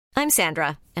I'm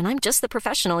Sandra, and I'm just the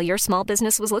professional your small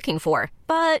business was looking for.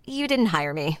 But you didn't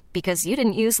hire me because you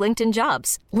didn't use LinkedIn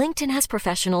Jobs. LinkedIn has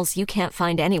professionals you can't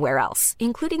find anywhere else,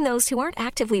 including those who aren't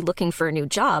actively looking for a new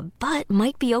job, but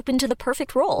might be open to the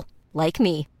perfect role, like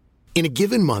me. In a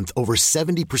given month, over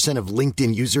 70% of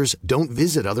LinkedIn users don't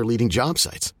visit other leading job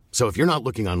sites. So if you're not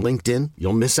looking on LinkedIn,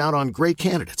 you'll miss out on great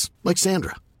candidates like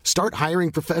Sandra. Start hiring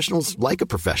professionals like a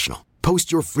professional.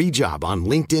 Post your free job on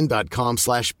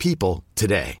linkedin.com/people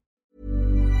today.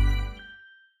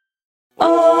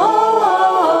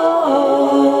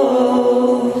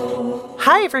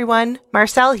 Hi everyone,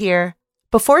 Marcel here.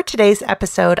 Before today's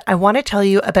episode, I want to tell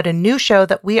you about a new show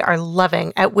that we are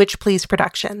loving at Witch Please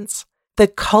Productions, the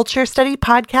Culture Study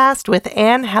Podcast with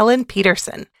Anne Helen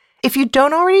Peterson. If you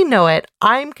don't already know it,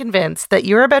 I'm convinced that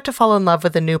you're about to fall in love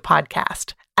with a new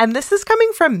podcast. And this is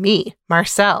coming from me,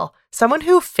 Marcel, someone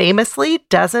who famously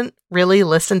doesn't really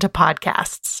listen to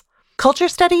podcasts. Culture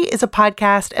Study is a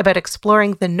podcast about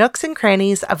exploring the nooks and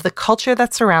crannies of the culture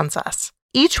that surrounds us.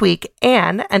 Each week,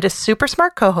 Anne and a super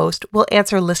smart co-host will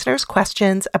answer listeners'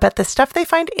 questions about the stuff they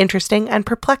find interesting and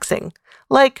perplexing.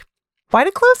 Like, why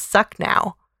do clothes suck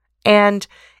now? And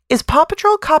is Paw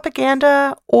Patrol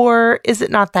propaganda, or is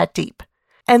it not that deep?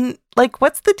 And,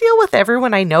 what's the deal with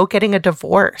everyone I know getting a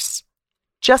divorce?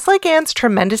 Just like Anne's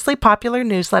tremendously popular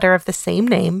newsletter of the same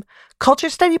name, Culture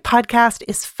Study Podcast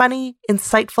is funny,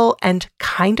 insightful, and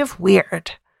kind of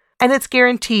weird. And it's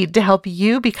guaranteed to help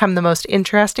you become the most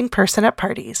interesting person at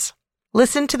parties.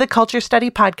 Listen to the Culture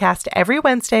Study Podcast every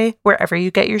Wednesday, wherever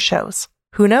you get your shows.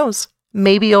 Who knows?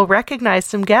 Maybe you'll recognize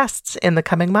some guests in the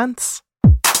coming months.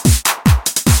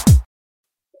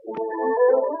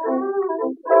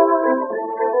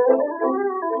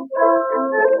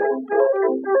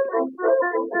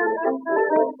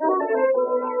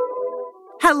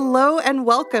 Hello and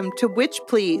welcome to Witch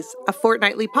Please, a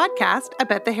fortnightly podcast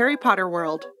about the Harry Potter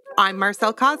world. I'm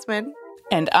Marcel Cosman.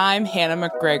 And I'm Hannah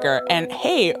McGregor. And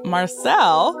hey,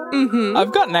 Marcel,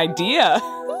 I've got an idea.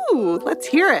 Ooh, let's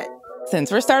hear it.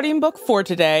 Since we're starting book 4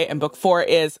 today, and book 4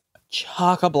 is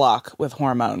chock-a-block with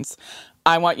hormones,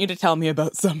 I want you to tell me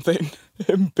about something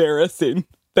embarrassing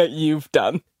that you've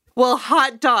done. Well,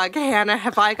 hot dog, Hannah,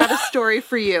 have I got a story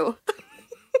for you.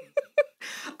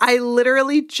 I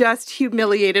literally just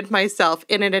humiliated myself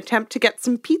in an attempt to get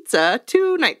some pizza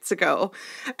 2 nights ago.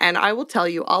 And I will tell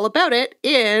you all about it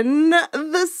in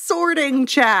the sorting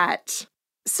chat.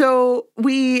 So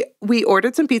we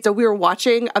ordered some pizza. We were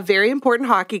watching a very important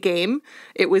hockey game.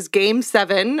 It was Game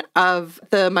 7 of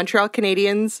the Montreal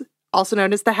Canadiens, also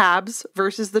known as the Habs,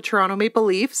 versus the Toronto Maple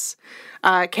Leafs,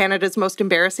 Canada's most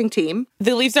embarrassing team.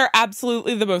 The Leafs are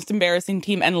absolutely the most embarrassing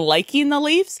team, and liking the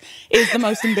Leafs is the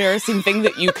most embarrassing thing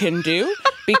that you can do,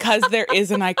 because there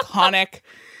is an iconic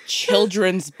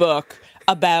children's book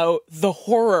about the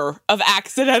horror of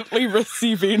accidentally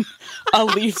receiving a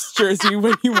Leafs jersey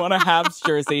when you want a Habs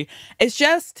jersey. It's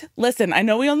just, listen, I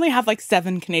know we only have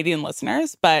 7 Canadian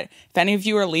listeners, but if any of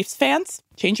you are Leafs fans,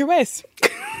 change your ways.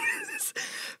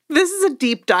 This is a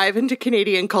deep dive into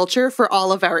Canadian culture for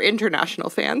all of our international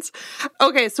fans.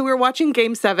 Okay, so we were watching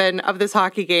Game 7 of this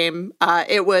hockey game.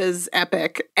 It was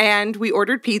epic. And we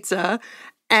ordered pizza.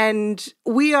 And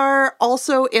we are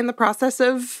also in the process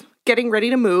of getting ready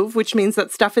to move, which means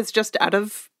that stuff is just out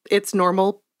of its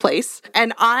normal place.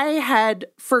 And I had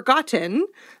forgotten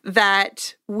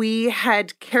that we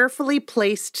had carefully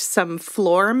placed some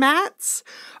floor mats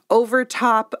over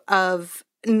top of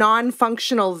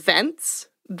non-functional vents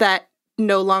that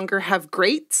no longer have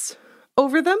grates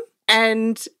over them.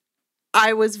 And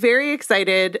I was very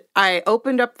excited. I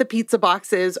opened up the pizza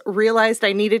boxes, realized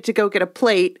I needed to go get a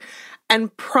plate,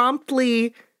 and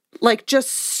promptly,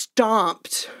 just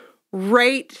stomped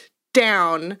right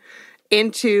down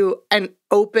into an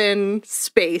open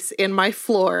space in my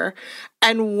floor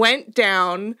and went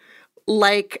down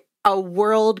like a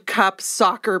World Cup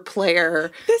soccer player.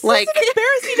 This isn't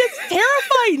embarrassing. It's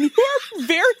terrifying. You are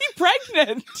very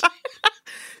pregnant.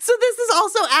 So this is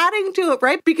also adding to it,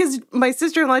 right? Because my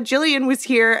sister-in-law Jillian was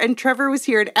here and Trevor was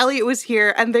here and Elliot was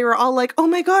here and they were all like, oh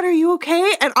my God, are you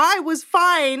okay? And I was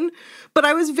fine, but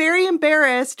I was very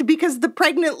embarrassed because the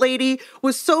pregnant lady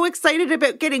was so excited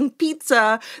about getting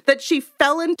pizza that she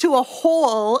fell into a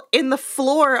hole in the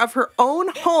floor of her own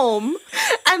home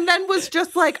and then was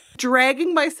just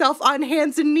dragging myself on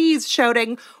hands and knees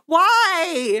shouting,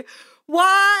 why?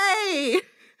 Why?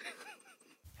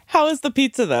 How is the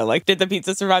pizza, though? Did the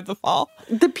pizza survive the fall?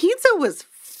 The pizza was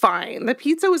fine. The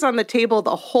pizza was on the table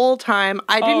the whole time.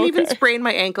 I didn't even sprain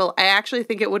my ankle. I actually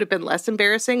think it would have been less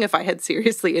embarrassing if I had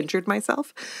seriously injured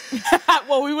myself.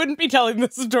 Well, we wouldn't be telling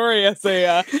this story as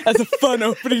a fun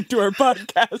opening to our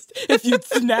podcast if you'd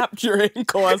snapped your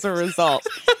ankle as a result.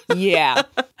 Yeah.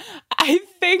 I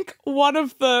think one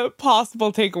of the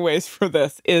possible takeaways for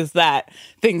this is that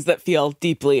things that feel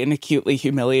deeply and acutely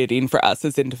humiliating for us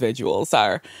as individuals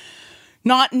are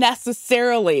not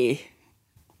necessarily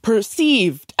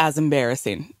perceived as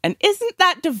embarrassing. And isn't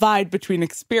that divide between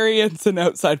experience and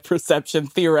outside perception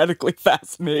theoretically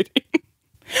fascinating?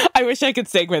 I wish I could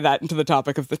segue that into the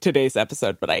topic of today's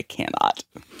episode, but I cannot.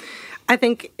 I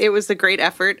think it was a great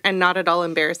effort and not at all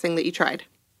embarrassing that you tried.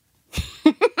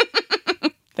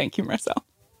 Thank you, Marcel.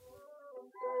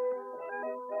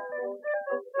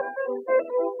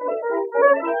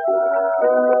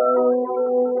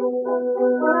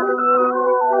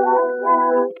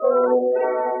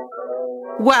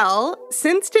 Well,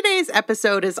 since today's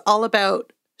episode is all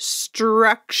about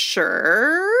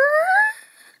structure,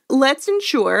 let's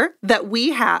ensure that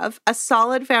we have a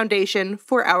solid foundation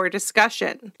for our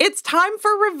discussion. It's time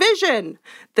for revision,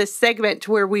 the segment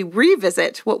where we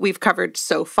revisit what we've covered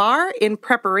so far in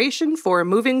preparation for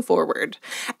moving forward.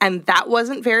 And that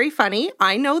wasn't very funny,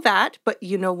 I know that, but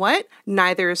you know what?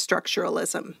 Neither is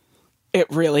structuralism. It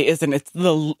really isn't. It's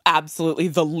absolutely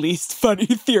the least funny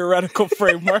theoretical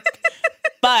framework.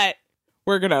 But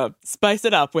we're going to spice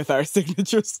it up with our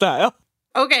signature style.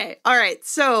 Okay, all right.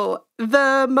 So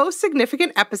the most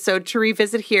significant episode to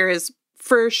revisit here is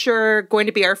for sure going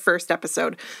to be our first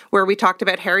episode, where we talked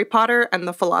about Harry Potter and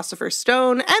the Philosopher's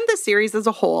Stone and the series as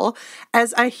a whole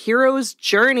as a hero's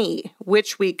journey,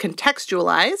 which we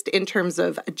contextualized in terms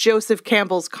of Joseph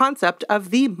Campbell's concept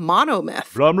of the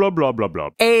monomyth. Blah, blah, blah, blah, blah.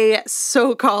 A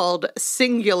so-called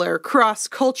singular,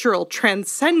 cross-cultural,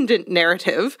 transcendent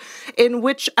narrative in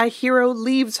which a hero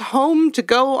leaves home to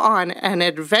go on an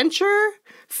adventure,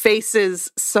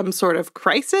 faces some sort of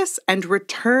crisis, and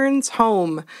returns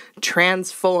home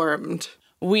transformed.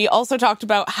 We also talked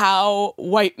about how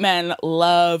white men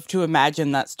love to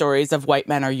imagine that stories of white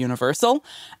men are universal,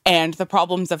 and the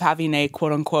problems of having a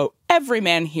quote-unquote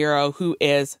everyman hero who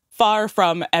is far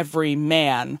from every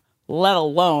man, let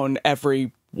alone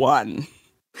everyone.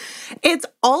 It's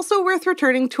also worth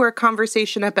returning to our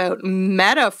conversation about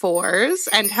metaphors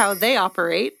and how they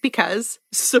operate because,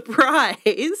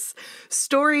 surprise,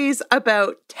 stories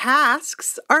about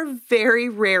tasks are very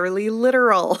rarely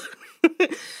literal.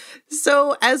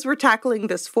 So as we're tackling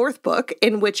this fourth book,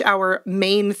 in which our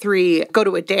main three go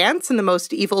to a dance and the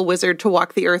most evil wizard to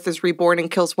walk the earth is reborn and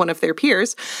kills one of their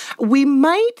peers, we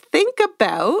might think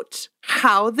about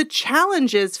how the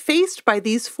challenges faced by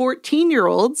these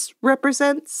 14-year-olds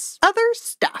represents other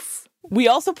stuff. We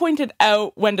also pointed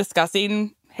out when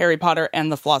discussing Harry Potter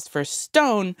and the Philosopher's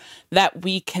Stone that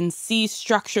we can see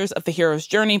structures of the hero's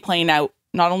journey playing out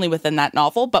not only within that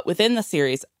novel, but within the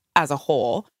series as a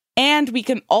whole. And we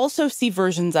can also see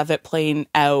versions of it playing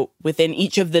out within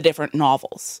each of the different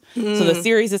novels. So the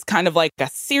series is kind of like a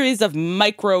series of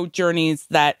micro journeys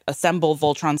that assemble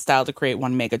Voltron style to create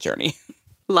one mega journey.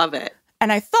 Love it.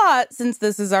 And I thought, since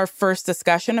this is our first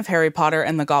discussion of Harry Potter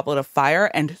and the Goblet of Fire,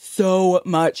 and so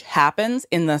much happens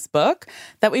in this book,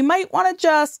 that we might want to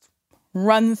just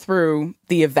run through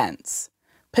the events.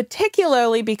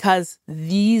 Particularly because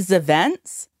these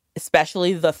events,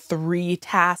 especially the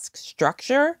 3-task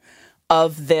structure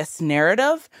of this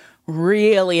narrative,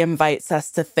 really invites us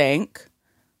to think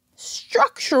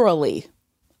structurally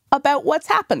about what's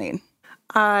happening.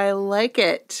 I like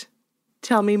it.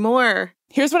 Tell me more.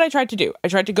 Here's what I tried to do. I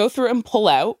tried to go through and pull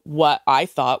out what I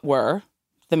thought were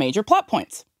the major plot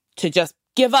points to just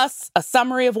give us a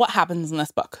summary of what happens in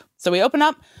this book. So we open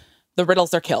up, the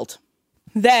Riddles are killed.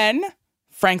 Then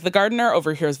Frank the Gardener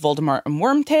overhears Voldemort and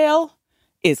Wormtail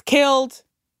is killed.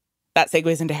 That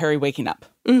segues into Harry waking up.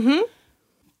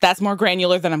 That's more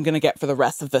granular than I'm going to get for the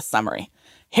rest of this summary.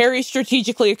 Harry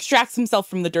strategically extracts himself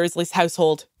from the Dursleys'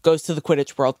 household, goes to the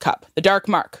Quidditch World Cup. The Dark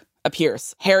Mark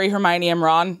appears. Harry, Hermione, and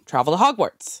Ron travel to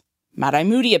Hogwarts. Mad-Eye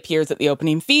Moody appears at the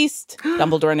opening feast.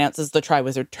 Dumbledore announces the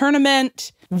Triwizard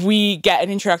Tournament. We get an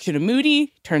introduction to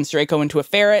Moody, turns Draco into a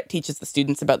ferret, teaches the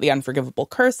students about the unforgivable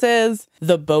curses.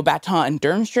 The Beauxbatons and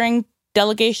Durmstrang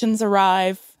delegations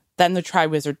arrive. Then the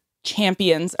Triwizard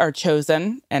champions are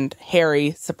chosen, and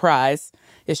Harry, surprise,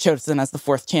 is chosen as the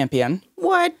 4th champion.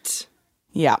 What?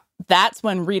 Yeah. That's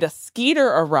when Rita Skeeter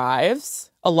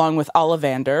arrives, along with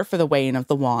Ollivander, for the weighing of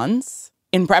the wands.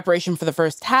 In preparation for the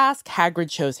first task,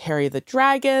 Hagrid shows Harry the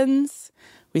dragons.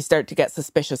 We start to get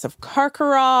suspicious of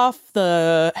Karkaroff,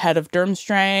 the head of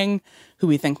Durmstrang, who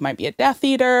we think might be a Death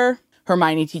Eater.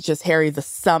 Hermione teaches Harry the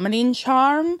summoning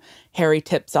charm. Harry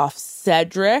tips off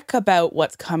Cedric about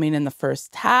what's coming in the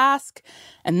first task.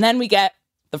 And then we get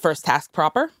the first task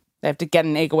proper. They have to get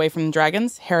an egg away from the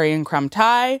dragons. Harry and Crumb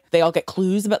tie. They all get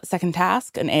clues about the second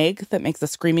task, an egg that makes a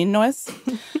screaming noise.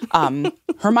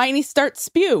 Hermione starts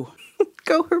spew.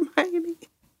 Go, Hermione.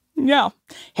 Yeah.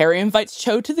 Harry invites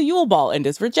Cho to the Yule Ball and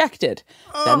is rejected.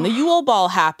 Then the Yule Ball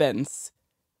happens.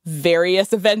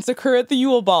 Various events occur at the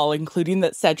Yule Ball, including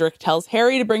that Cedric tells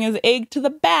Harry to bring his egg to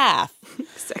the bath.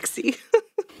 Sexy.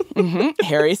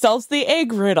 Harry solves the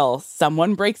egg riddle.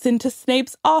 Someone breaks into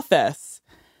Snape's office.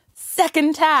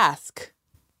 Second task,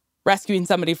 rescuing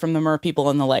somebody from the mer people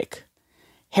in the lake.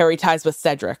 Harry ties with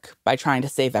Cedric by trying to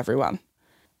save everyone.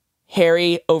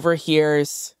 Harry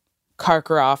overhears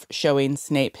Karkaroff showing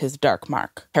Snape his dark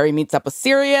mark. Harry meets up with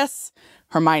Sirius.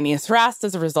 Hermione is harassed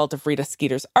as a result of Rita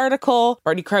Skeeter's article.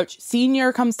 Barty Crouch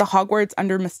Sr. comes to Hogwarts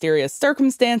under mysterious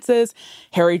circumstances.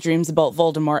 Harry dreams about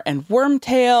Voldemort and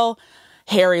Wormtail.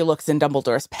 Harry looks in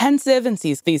Dumbledore's Pensieve and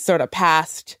sees these sort of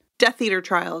past Death Eater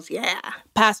trials, yeah.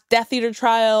 Past Death Eater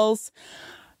trials.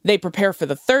 They prepare for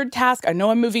the third task. I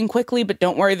know I'm moving quickly, but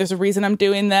don't worry, there's a reason I'm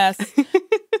doing this.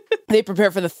 They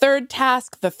prepare for the third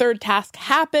task. The third task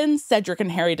happens. Cedric and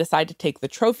Harry decide to take the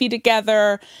trophy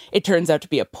together. It turns out to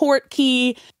be a port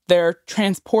key. They're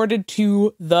transported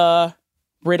to the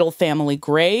Riddle family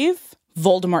grave.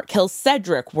 Voldemort kills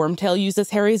Cedric. Wormtail uses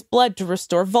Harry's blood to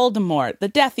restore Voldemort. The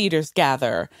Death Eaters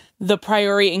gather. The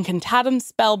Priori Incantatem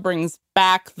spell brings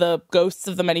back the ghosts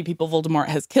of the many people Voldemort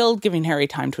has killed, giving Harry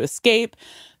time to escape.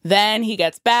 Then he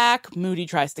gets back. Moody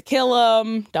tries to kill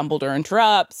him. Dumbledore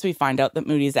interrupts. We find out that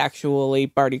Moody's actually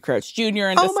Barty Crouch Jr.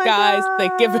 in disguise. They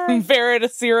give him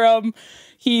Veritaserum.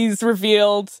 He's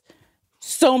revealed.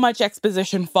 So much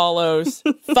exposition follows.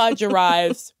 Fudge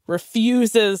arrives,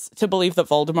 refuses to believe that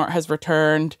Voldemort has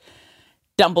returned.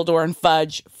 Dumbledore and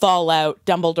Fudge fall out.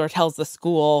 Dumbledore tells the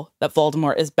school that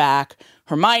Voldemort is back.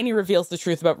 Hermione reveals the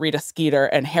truth about Rita Skeeter,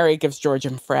 and Harry gives George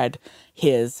and Fred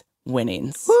his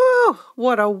winnings. Woo!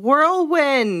 What a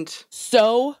whirlwind!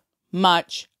 So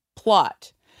much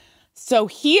plot. So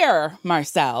here,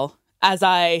 Marcel, as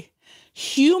I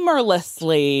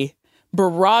humorlessly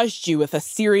barraged you with a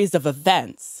series of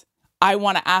events, I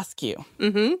want to ask you,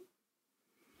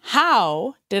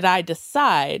 how did I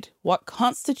decide what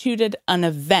constituted an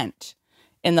event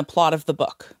in the plot of the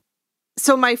book?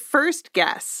 So my first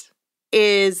guess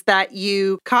is that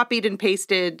you copied and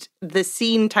pasted the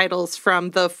scene titles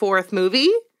from the fourth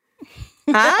movie.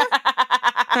 Huh?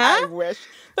 I wish.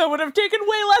 That would have taken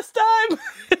way less time.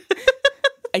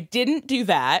 I didn't do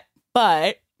that,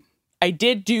 but I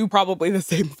did do probably the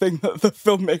same thing that the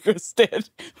filmmakers did,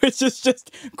 which is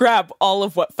just grab all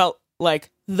of what felt like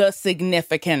the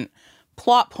significant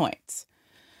plot points.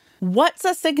 What's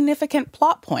a significant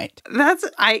plot point?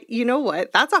 You know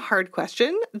what? That's a hard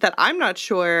question that I'm not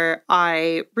sure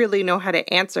I really know how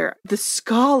to answer. The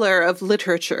scholar of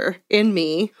literature in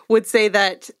me would say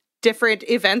that different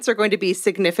events are going to be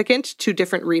significant to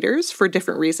different readers for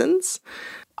different reasons.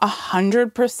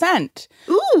 100%.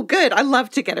 Ooh, good. I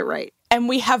love to get it right. And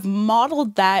we have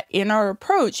modeled that in our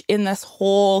approach in this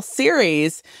whole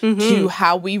series to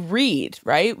how we read,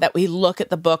 right? That we look at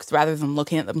the books rather than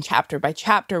looking at them chapter by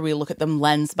chapter. We look at them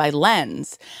lens by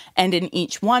lens. And in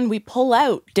each one, we pull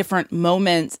out different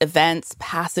moments, events,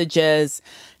 passages,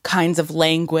 kinds of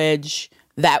language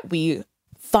that we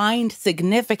find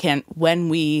significant when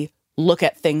we look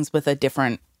at things with a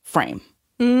different frame.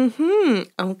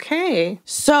 Okay.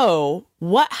 So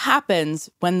what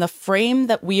happens when the frame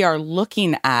that we are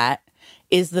looking at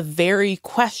is the very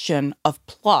question of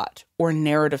plot or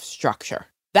narrative structure?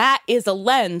 That is a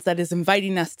lens that is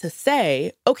inviting us to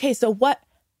say, okay, so what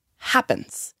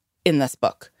happens in this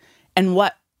book? And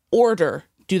what order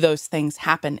do those things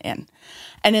happen in?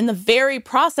 And in the very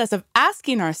process of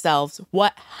asking ourselves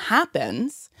what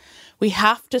happens, we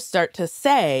have to start to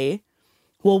say,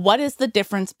 well, what is the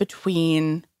difference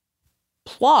between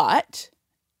plot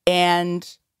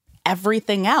and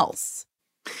everything else?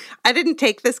 I didn't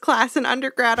take this class in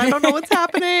undergrad. I don't know what's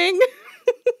happening.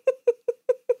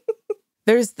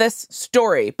 There's this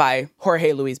story by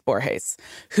Jorge Luis Borges,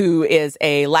 who is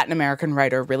a Latin American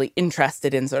writer really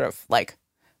interested in sort of like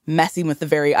messing with the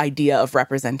very idea of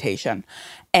representation.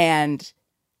 And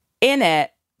in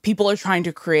it, people are trying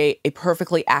to create a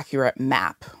perfectly accurate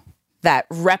map that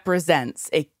represents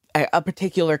a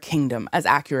particular kingdom as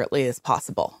accurately as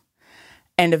possible.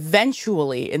 And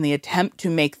eventually, in the attempt to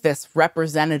make this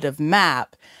representative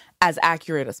map as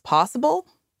accurate as possible,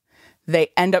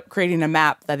 they end up creating a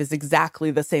map that is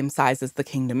exactly the same size as the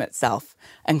kingdom itself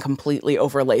and completely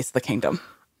overlays the kingdom.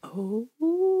 Oh,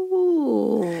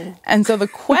 Ooh. And so the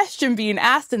question being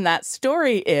asked in that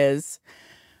story is,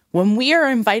 when we are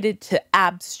invited to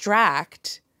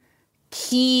abstract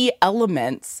key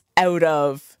elements out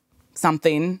of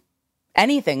something,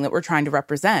 anything that we're trying to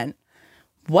represent,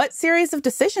 what series of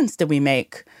decisions do we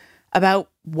make about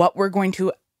what we're going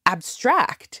to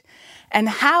abstract? And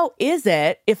how is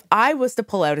it if I was to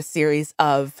pull out a series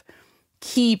of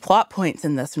key plot points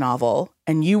in this novel,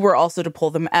 and you were also to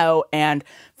pull them out, and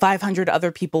 500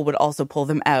 other people would also pull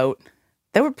them out,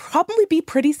 there would probably be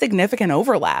pretty significant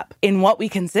overlap in what we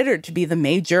considered to be the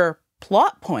major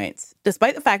plot points,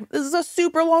 despite the fact that this is a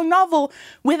super long novel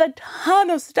with a ton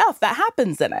of stuff that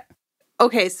happens in it.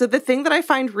 Okay, so the thing that I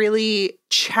find really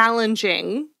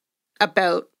challenging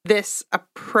about this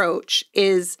approach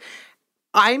is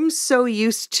I'm so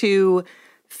used to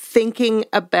thinking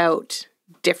about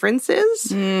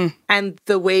differences and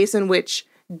the ways in which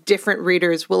different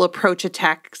readers will approach a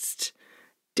text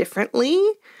differently,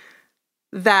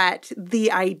 that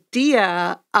the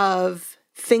idea of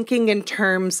thinking in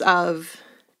terms of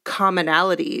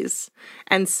commonalities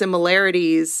and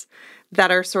similarities that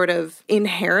are sort of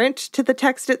inherent to the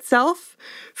text itself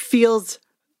feels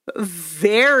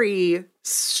very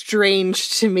strange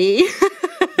to me.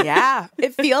 Yeah,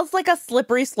 it feels like a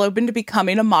slippery slope into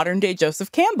becoming a modern-day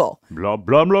Joseph Campbell. Blah,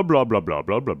 blah, blah, blah, blah, blah,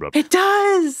 blah, blah, blah. It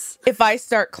does. If I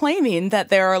start claiming that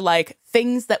there are like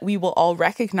things that we will all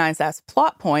recognize as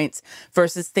plot points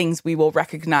versus things we will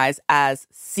recognize as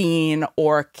scene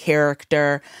or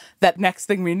character, that next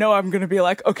thing we know, I'm going to be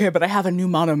like, okay, but I have a new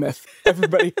monomyth.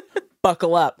 Everybody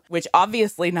buckle up, which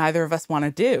obviously neither of us want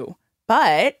to do.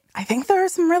 But I think there are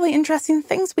some really interesting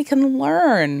things we can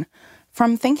learn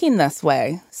from thinking this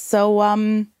way. So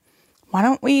why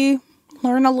don't we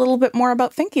learn a little bit more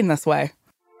about thinking this way?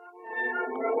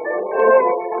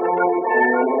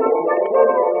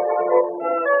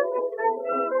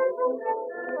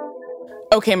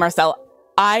 Okay, Marcel,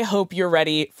 I hope you're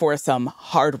ready for some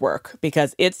hard work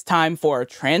because it's time for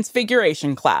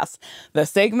Transfiguration Class, the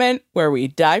segment where we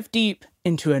dive deep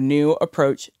into a new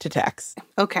approach to text.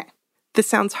 Okay, this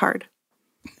sounds hard.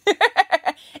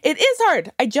 It is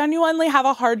hard. I genuinely have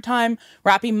a hard time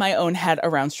wrapping my own head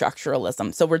around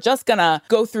structuralism. So we're just going to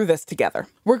go through this together.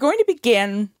 We're going to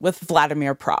begin with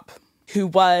Vladimir Propp, who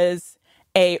was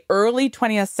an early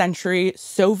 20th century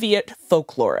Soviet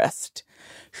folklorist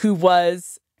who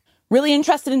was really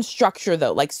interested in structure,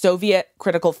 though. Like Soviet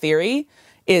critical theory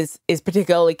is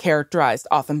particularly characterized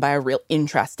often by a real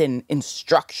interest in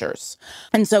structures.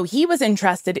 And so he was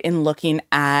interested in looking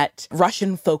at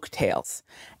Russian folk tales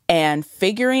and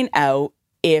figuring out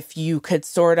if you could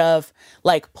sort of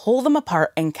like pull them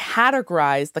apart and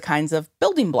categorize the kinds of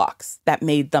building blocks that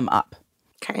made them up.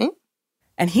 Okay.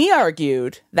 And he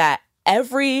argued that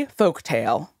every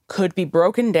folktale could be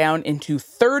broken down into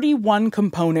 31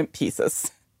 component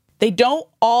pieces. They don't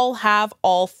all have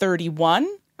all 31.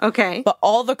 Okay. But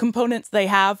all the components they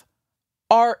have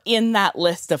are in that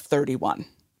list of 31.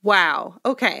 Wow.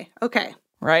 Okay.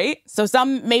 Right? So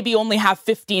some maybe only have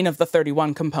 15 of the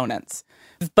 31 components.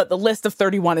 But the list of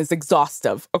 31 is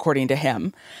exhaustive, according to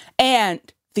him. And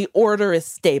the order is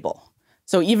stable.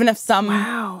 So even if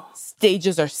some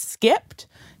stages are skipped,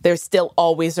 they still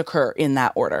always occur in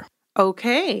that order.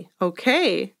 Okay.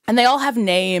 And they all have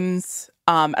names.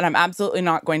 And I'm absolutely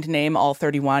not going to name all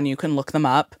 31. You can look them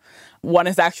up. One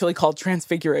is actually called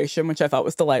Transfiguration, which I thought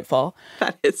was delightful.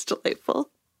 That is delightful.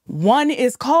 One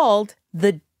is called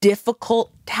The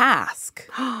Difficult Task.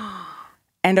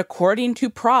 And according to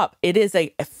Propp, it is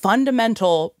a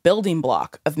fundamental building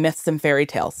block of myths and fairy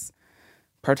tales.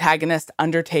 Protagonist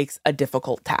undertakes a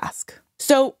difficult task.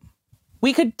 So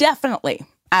we could definitely,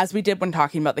 as we did when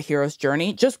talking about the hero's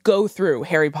journey, just go through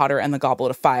Harry Potter and the Goblet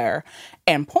of Fire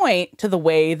and point to the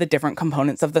way the different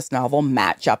components of this novel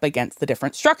match up against the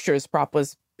different structures Propp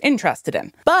was interested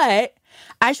in. But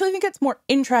I actually think it's more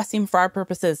interesting for our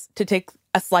purposes to take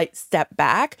a slight step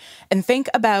back and think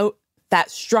about that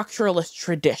structuralist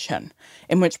tradition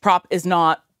in which Propp is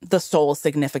not the sole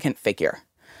significant figure.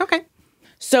 Okay.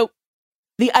 So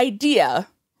the idea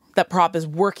that Propp is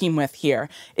working with here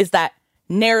is that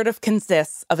narrative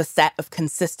consists of a set of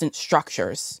consistent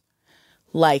structures,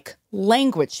 like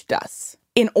language does.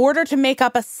 In order to make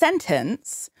up a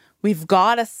sentence, we've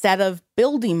got a set of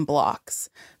building blocks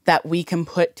that we can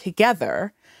put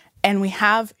together, and we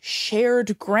have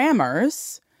shared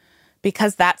grammars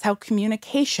because that's how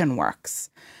communication works.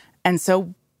 And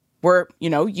so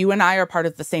You and I are part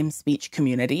of the same speech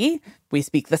community. We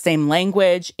speak the same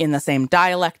language in the same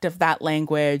dialect of that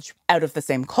language, out of the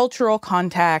same cultural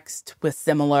context, with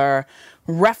similar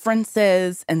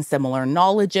references and similar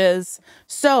knowledges.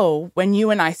 So when you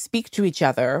and I speak to each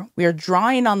other, we are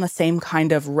drawing on the same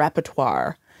kind of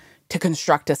repertoire to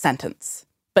construct a sentence,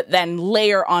 but then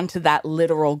layer onto that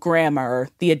literal grammar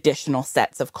the additional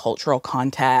sets of cultural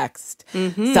context,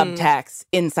 subtext,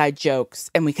 inside jokes.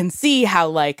 And we can see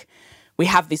how, we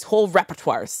have these whole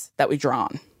repertoires that we draw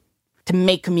on to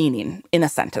make meaning in a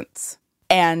sentence.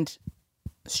 And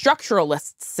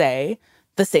structuralists say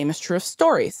the same is true of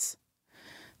stories,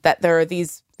 that there are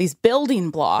these building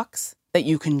blocks that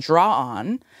you can draw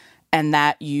on and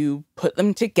that you put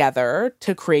them together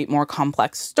to create more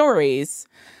complex stories.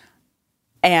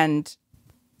 And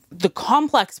the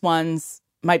complex ones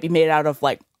might be made out of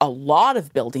a lot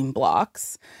of building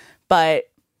blocks,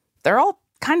 but they're all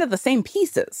kind of the same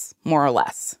pieces, more or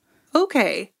less.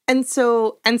 Okay. And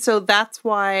so that's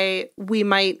why we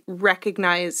might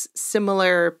recognize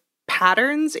similar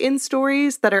patterns in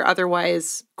stories that are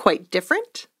otherwise quite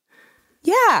different.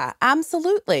 Yeah,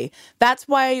 absolutely. That's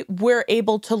why we're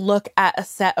able to look at a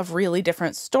set of really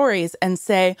different stories and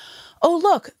say, oh,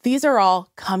 look, these are all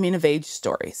coming-of-age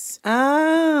stories.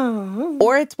 Oh.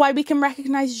 Or it's why we can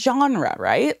recognize genre,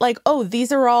 right?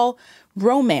 These are all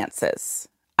romances.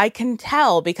 I can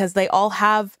tell because they all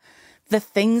have the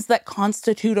things that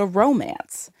constitute a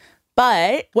romance.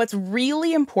 But what's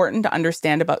really important to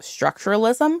understand about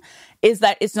structuralism is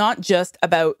that it's not just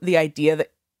about the idea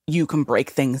that you can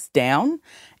break things down.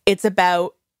 It's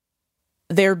about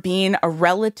there being a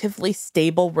relatively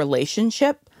stable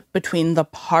relationship between the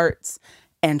parts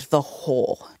and the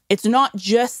whole. It's not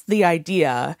just the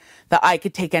idea that I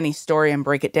could take any story and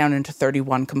break it down into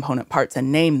 31 component parts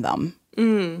and name them.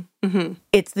 Mm-hmm.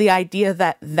 It's the idea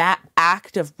that that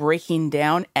act of breaking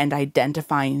down and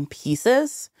identifying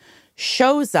pieces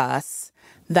shows us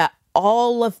that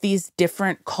all of these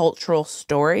different cultural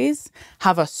stories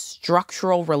have a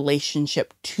structural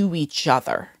relationship to each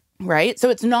other, right? So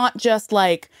it's not just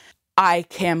I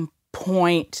can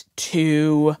point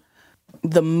to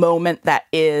the moment that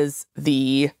is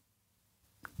the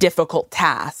difficult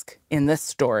task in this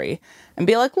story and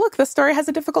be like, look, this story has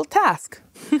a difficult task.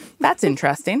 That's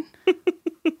interesting.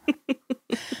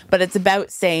 But it's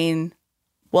about saying,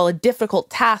 well, a difficult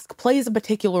task plays a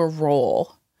particular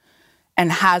role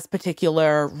and has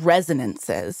particular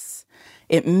resonances.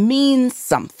 It means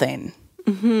something.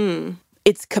 Mm-hmm.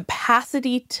 Its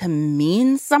capacity to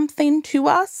mean something to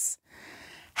us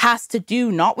has to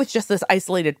do not with just this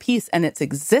isolated piece and its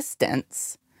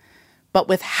existence, but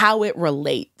with how it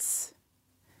relates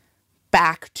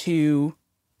back to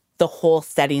the whole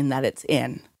setting that it's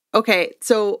in. Okay,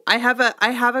 so I have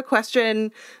a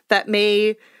question that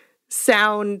may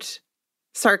sound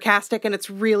sarcastic, and it's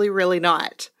really, really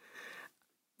not.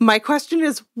 My question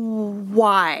is,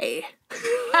 why?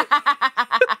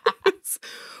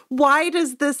 Why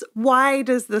does this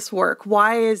work?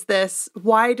 Why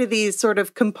do these sort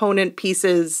of component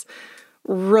pieces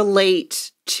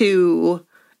relate to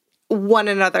one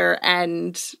another,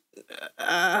 and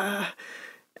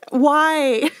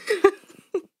why?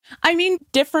 I mean,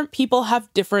 different people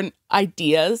have different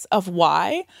ideas of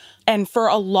why. And for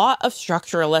a lot of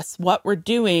structuralists, what we're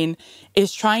doing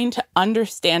is trying to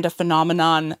understand a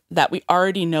phenomenon that we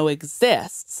already know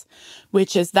exists,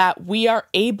 which is that we are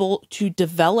able to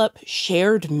develop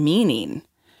shared meaning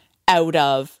out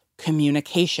of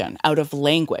communication, out of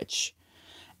language.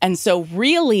 And so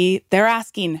really, they're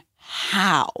asking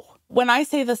how. When I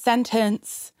say the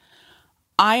sentence,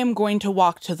 I am going to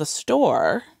walk to the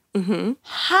store, mm-hmm.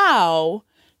 How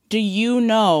do you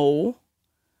know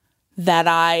that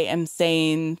I am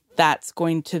saying that's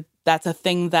a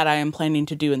thing that I am planning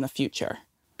to do in the future?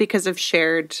 Because of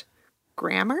shared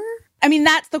grammar? I mean,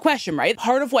 that's the question, right?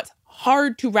 Part of what's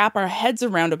hard to wrap our heads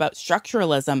around about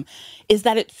structuralism is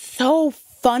that it's so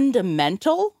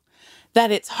fundamental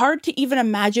that it's hard to even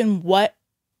imagine what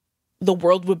the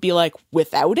world would be like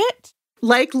without it.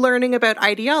 Like learning about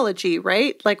ideology,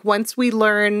 right? Like once we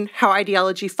learn how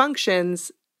ideology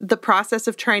functions, the process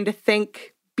of trying to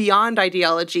think beyond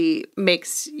ideology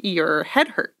makes your head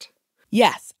hurt.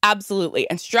 Yes, absolutely.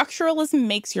 And structuralism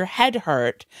makes your head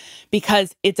hurt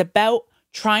because it's about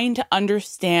trying to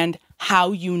understand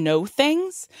how you know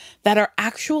things that are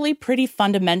actually pretty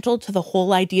fundamental to the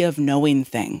whole idea of knowing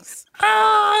things.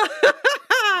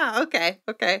 Okay.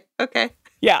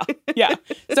 Yeah.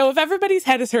 So if everybody's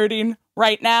head is hurting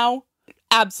right now,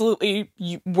 absolutely,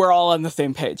 we're all on the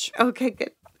same page. Okay,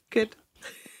 good.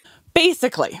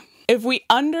 Basically, if we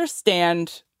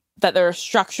understand that there are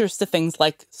structures to things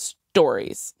like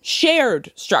stories,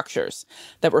 shared structures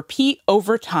that repeat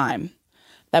over time.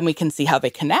 Then we can see how they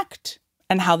connect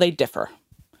and how they differ.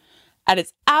 At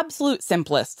its absolute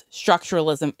simplest,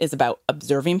 structuralism is about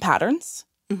observing patterns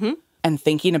and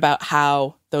thinking about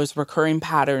how those recurring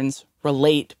patterns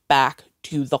relate back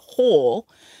to the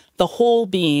whole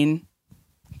being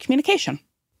communication.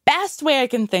 Best way I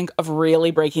can think of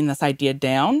really breaking this idea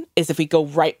down is if we go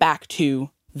right back to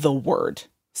the word.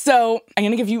 So I'm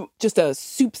going to give you just a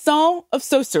soupçon of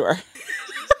Saussure.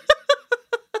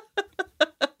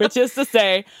 Which is to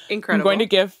say, Incredible. I'm going to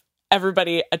give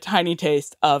everybody a tiny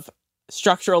taste of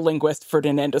structural linguist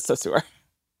Ferdinand de Saussure.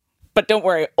 But don't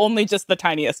worry, only just the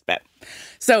tiniest bit.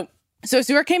 So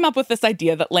Saussure came up with this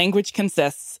idea that language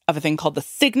consists of a thing called the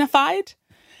signified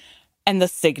and the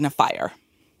signifier.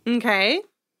 Okay.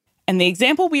 And the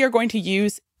example we are going to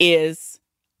use is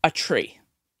a tree.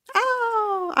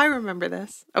 Oh, I remember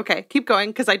this. Okay, keep going,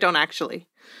 because I don't actually.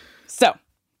 So,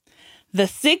 the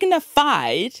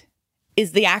signified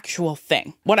is the actual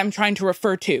thing, what I'm trying to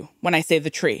refer to when I say the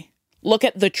tree. Look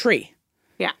at the tree.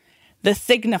 Yeah. The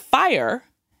signifier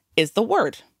is the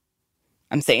word.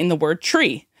 I'm saying the word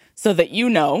tree so that you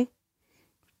know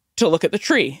to look at the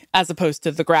tree as opposed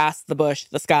to the grass, the bush,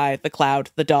 the sky, the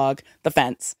cloud, the dog, the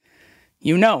fence.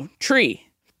 You know, tree.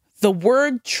 The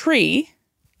word tree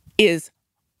is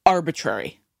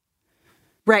arbitrary.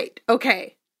 Right.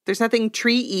 Okay. There's nothing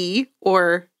tree-y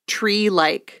or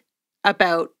tree-like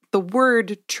about the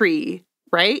word tree,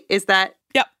 right? Is that...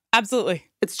 Yep, absolutely.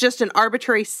 It's just an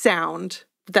arbitrary sound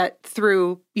that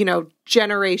through,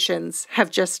 generations have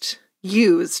just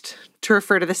used to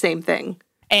refer to the same thing.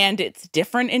 And it's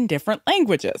different in different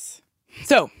languages.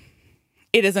 So,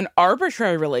 it is an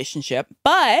arbitrary relationship,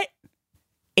 but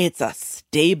it's a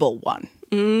stable one.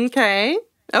 Okay.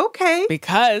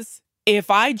 Because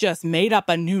if I just made up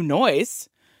a new noise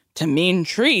to mean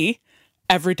tree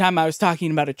every time I was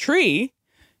talking about a tree,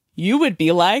 you would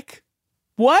be like,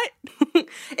 what?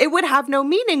 It would have no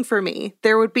meaning for me.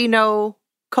 There would be no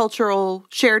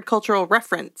shared cultural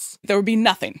reference. There would be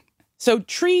nothing. So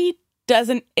tree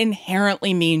doesn't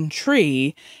inherently mean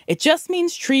tree. It just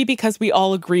means tree because we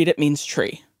all agreed it means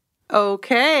tree.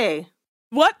 Okay.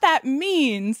 What that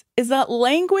means is that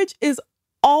language is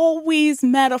always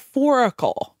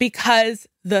metaphorical because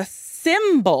the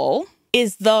symbol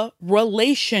is the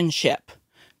relationship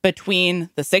between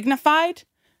the signified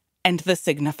and the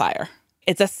signifier.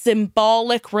 It's a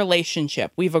symbolic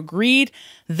relationship. We've agreed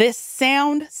this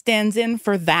sound stands in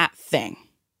for that thing.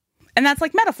 And that's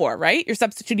like metaphor, right? You're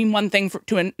substituting one thing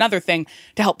to another thing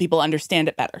to help people understand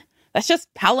it better. That's just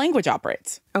how language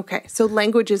operates. Okay, so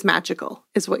language is magical,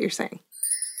 is what you're saying.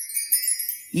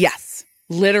 Yes,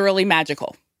 literally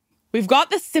magical. We've got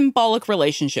this symbolic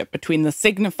relationship between the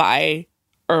signifier,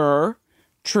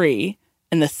 tree,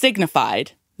 and the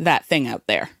signified, that thing out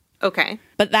there. Okay.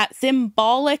 But that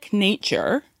symbolic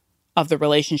nature of the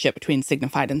relationship between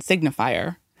signified and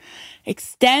signifier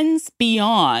extends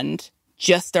beyond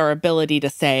just our ability to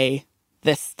say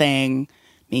this thing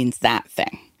means that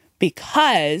thing.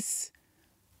 Because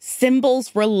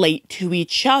symbols relate to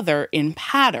each other in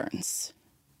patterns.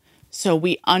 So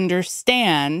we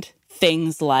understand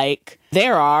things like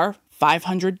there are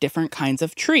 500 different kinds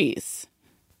of trees.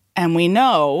 And we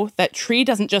know that tree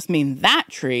doesn't just mean that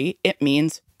tree, it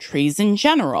means trees in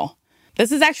general.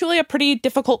 This is actually a pretty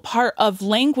difficult part of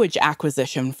language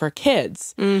acquisition for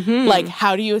kids. Mm-hmm. Like,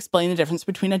 how do you explain the difference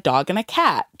between a dog and a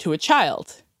cat to a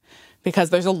child?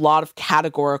 Because there's a lot of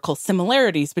categorical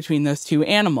similarities between those two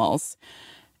animals.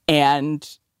 And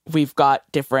we've got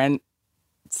different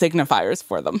signifiers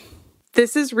for them.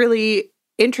 This is really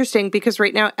interesting because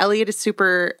right now Elliot is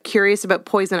super curious about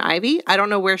poison ivy. I don't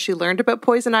know where she learned about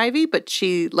poison ivy, but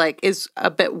she is a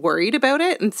bit worried about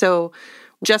it. And so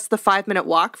just the 5-minute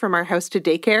walk from our house to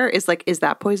daycare is like, is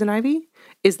that poison ivy?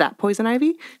 Is that poison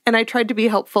ivy? And I tried to be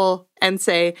helpful and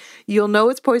say, you'll know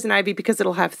it's poison ivy because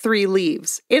it'll have 3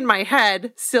 leaves. In my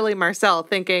head, silly Marcel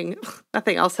thinking,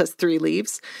 nothing else has 3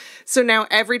 leaves. So now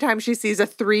every time she sees a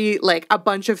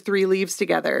bunch of 3 leaves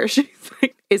together, she's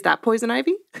like, is that poison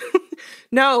ivy?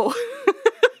 No.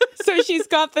 So she's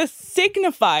got this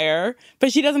signifier,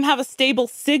 but she doesn't have a stable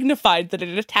signified that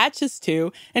it attaches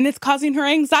to, and it's causing her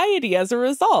anxiety as a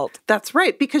result. That's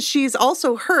right, because she's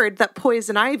also heard that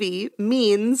poison ivy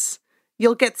means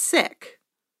you'll get sick.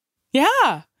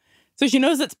 Yeah. So she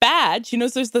knows it's bad. She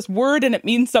knows there's this word and it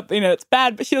means something and it's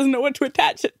bad, but she doesn't know what to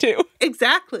attach it to.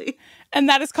 Exactly. And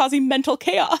that is causing mental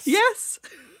chaos. Yes.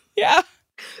 Yeah.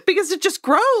 Because it just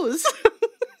grows.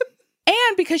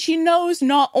 And because she knows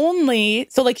not only,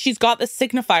 so like she's got the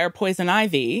signifier poison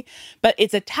ivy, but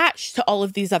it's attached to all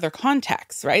of these other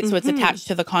contexts, right? So it's attached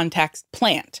to the context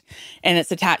plant, and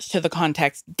it's attached to the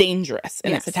context dangerous,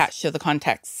 and it's attached to the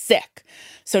context sick.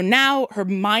 So now her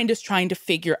mind is trying to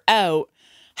figure out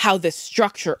how this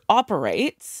structure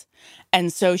operates.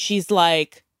 And so she's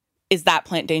like, is that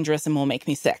plant dangerous and will make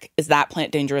me sick? Is that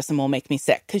plant dangerous and will make me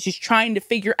sick? Because she's trying to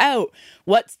figure out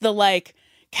what's the like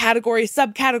category,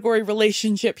 subcategory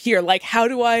relationship here. Like, how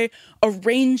do I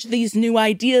arrange these new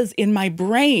ideas in my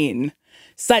brain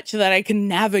such that I can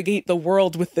navigate the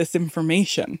world with this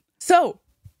information? So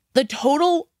the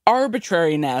total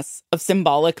arbitrariness of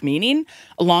symbolic meaning,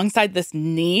 alongside this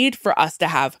need for us to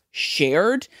have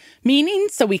shared meaning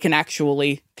so we can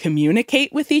actually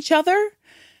communicate with each other,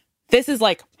 this is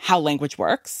like how language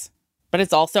works, but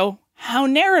it's also how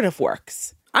narrative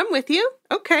works. I'm with you.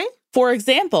 Okay. For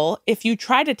example, if you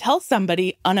try to tell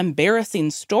somebody an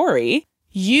embarrassing story,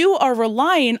 you are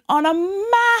relying on a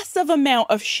massive amount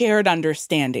of shared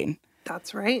understanding.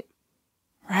 That's right.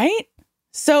 Right?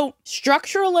 So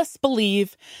structuralists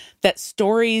believe that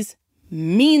stories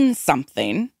mean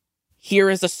something. Here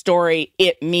is a story,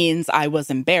 it means I was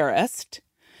embarrassed,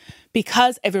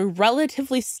 because of a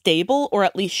relatively stable or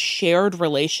at least shared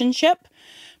relationship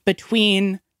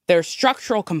between their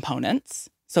structural components,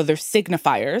 so their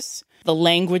signifiers, the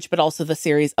language, but also the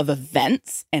series of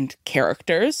events and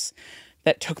characters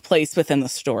that took place within the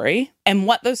story, and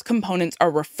what those components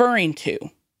are referring to,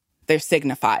 their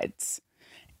signifieds,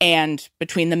 and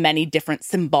between the many different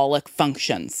symbolic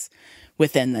functions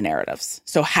within the narratives.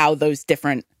 So how those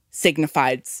different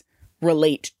signifieds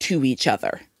relate to each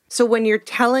other. So when you're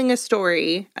telling a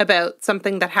story about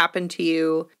something that happened to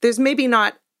you, there's maybe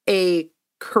not a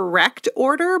correct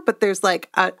order, but there's like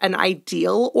an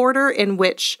ideal order in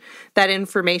which that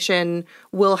information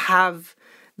will have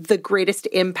the greatest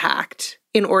impact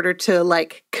in order to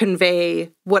like convey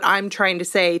what I'm trying to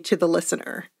say to the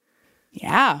listener.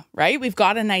 Yeah, right? We've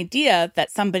got an idea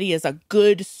that somebody is a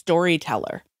good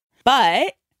storyteller,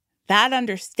 but that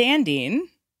understanding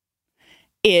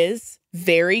is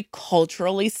very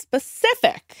culturally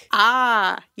specific.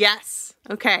 Ah, yes.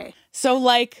 Okay. So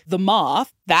like The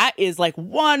Moth, that is like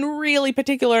one really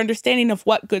particular understanding of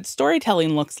what good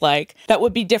storytelling looks like that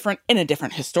would be different in a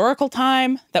different historical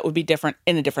time, that would be different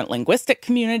in a different linguistic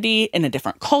community, in a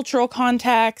different cultural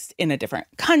context, in a different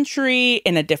country,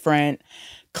 in a different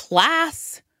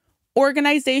class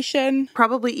organization.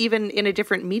 Probably even in a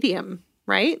different medium,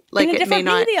 right? Like in a different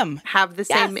medium. Have the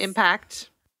same impact.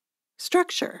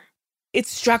 Structure. It's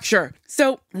structure.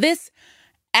 So this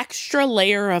extra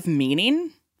layer of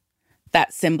meaning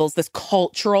that symbols, this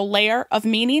cultural layer of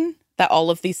meaning that all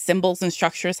of these symbols and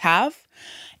structures have,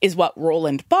 is what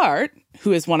Roland Barthes,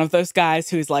 who is one of those guys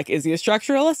who's like, is he a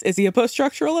structuralist? Is he a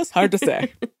post-structuralist? Hard to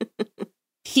say.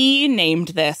 He named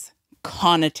this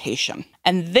connotation.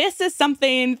 And this is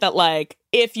something that, like,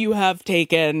 if you have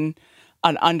taken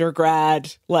an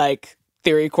undergrad, like,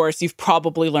 theory course, you've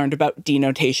probably learned about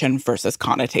denotation versus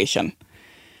connotation.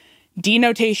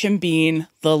 Denotation being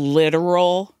the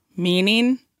literal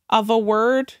meaning of a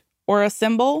word or a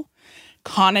symbol,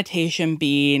 connotation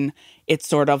being its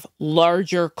sort of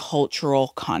larger cultural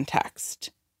context.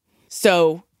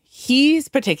 So he's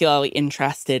particularly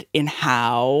interested in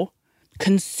how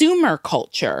consumer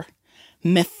culture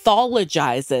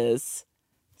mythologizes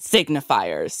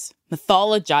signifiers,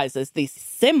 mythologizes these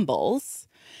symbols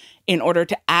in order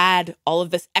to add all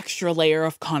of this extra layer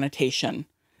of connotation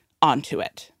onto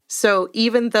it. So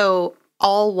even though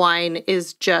all wine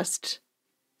is just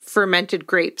fermented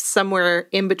grapes somewhere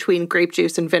in between grape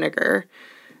juice and vinegar,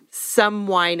 some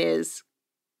wine is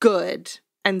good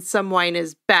and some wine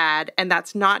is bad, and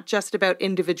that's not just about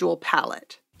individual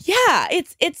palate. Yeah,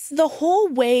 it's the whole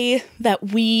way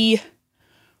that we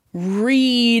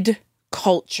read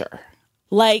culture.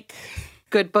 Like,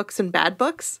 good books and bad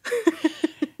books?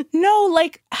 No,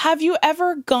 like, have you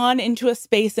ever gone into a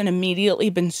space and immediately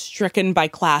been stricken by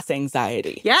class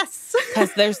anxiety? Yes.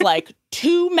 Because there's like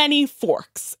too many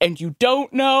forks and you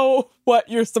don't know what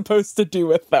you're supposed to do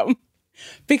with them.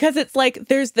 Because it's like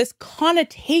there's this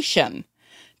connotation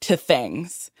to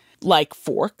things like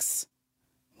forks,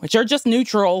 which are just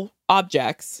neutral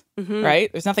objects,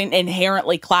 right? There's nothing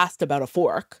inherently classed about a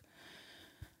fork.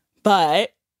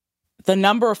 But the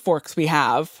number of forks we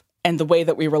have and the way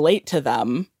that we relate to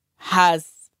them has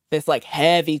this like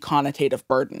heavy connotative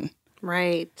burden.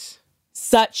 Right.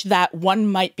 Such that one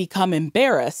might become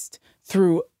embarrassed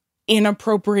through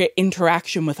inappropriate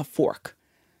interaction with a fork.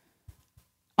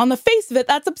 On the face of it,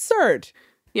 that's absurd.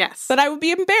 Yes. But I would be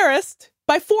embarrassed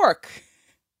by fork.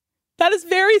 That is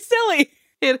very silly.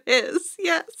 It is,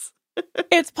 yes.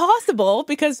 It's possible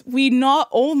because we not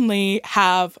only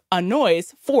have a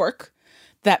noise, fork,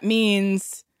 that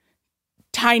means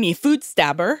tiny food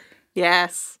stabber.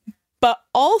 Yes. But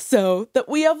also that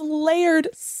we have layered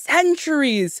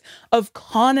centuries of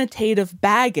connotative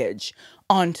baggage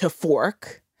onto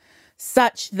fork,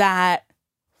 such that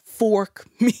fork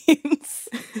means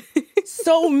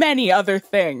so many other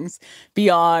things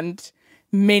beyond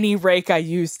mini rake I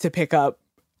used to pick up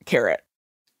carrot.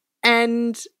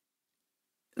 And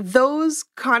those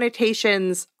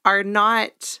connotations are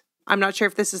not, I'm not sure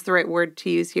if this is the right word to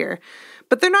use here,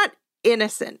 but they're not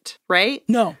innocent, right?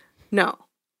 No. No.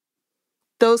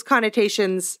 Those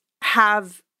connotations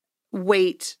have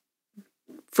weight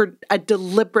for a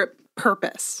deliberate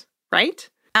purpose, right?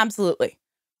 Absolutely.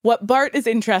 What Barthes is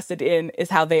interested in is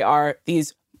how they are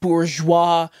these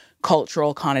bourgeois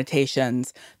cultural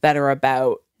connotations that are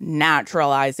about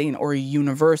naturalizing or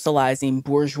universalizing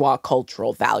bourgeois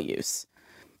cultural values.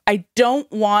 I don't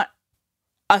want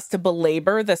us to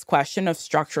belabor this question of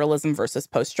structuralism versus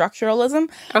post-structuralism,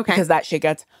 because that shit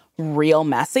gets real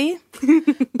messy.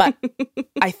 But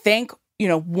I think,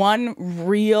 one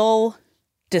real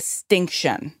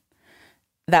distinction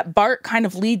that Barthes kind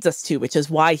of leads us to, which is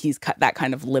why he's cut that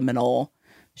kind of liminal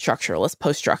structuralist,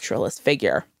 post-structuralist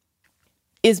figure,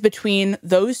 is between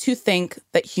those who think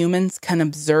that humans can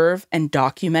observe and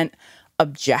document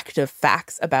objective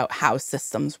facts about how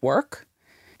systems work,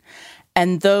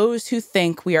 and those who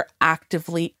think we are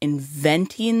actively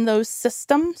inventing those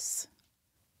systems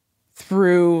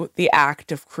through the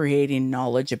act of creating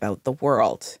knowledge about the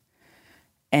world.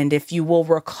 And if you will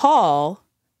recall,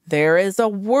 there is a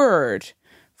word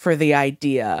for the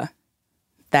idea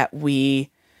that we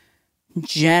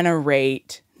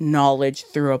generate knowledge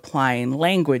through applying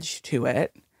language to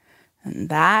it, and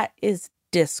that is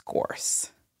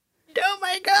discourse. Oh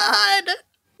my God!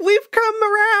 We've come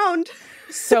around!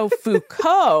 So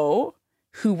Foucault,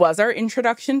 who was our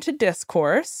introduction to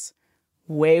discourse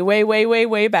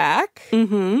way back,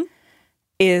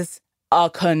 is a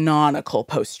canonical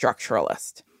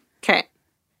post-structuralist. Okay.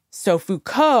 So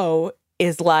Foucault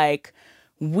is like,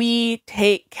 we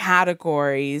take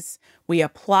categories, we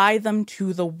apply them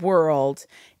to the world.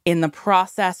 In the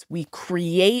process, we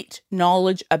create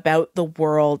knowledge about the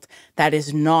world that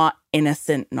is not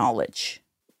innocent knowledge.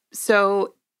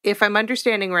 So if I'm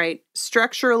understanding right,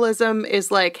 structuralism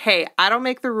is like, hey, I don't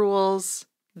make the rules.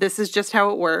 This is just how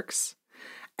it works.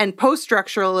 And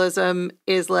post-structuralism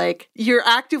is like, you're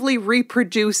actively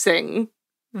reproducing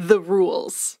the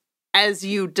rules as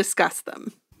you discuss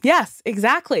them. Yes,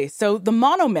 exactly. So the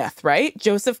monomyth, right?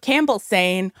 Joseph Campbell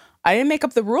saying, I didn't make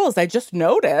up the rules. I just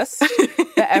noticed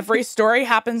that every story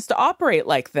happens to operate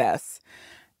like this.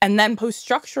 And then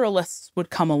post-structuralists would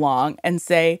come along and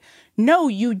say, no,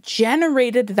 you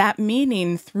generated that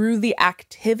meaning through the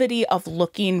activity of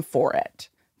looking for it,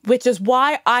 which is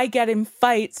why I get in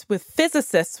fights with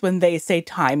physicists when they say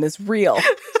time is real.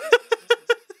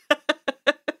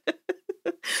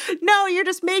 No, you're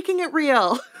just making it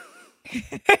real.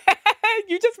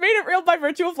 You just made it real by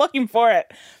virtue of looking for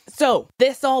it. So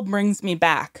this all brings me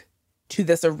back to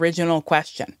this original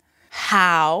question.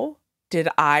 How did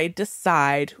I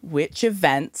decide which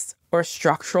events or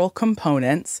structural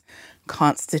components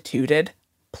constituted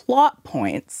plot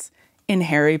points in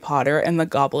Harry Potter and the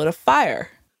Goblet of Fire?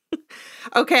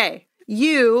 Okay,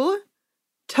 you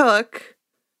took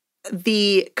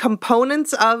the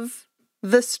components of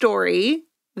the story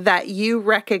that you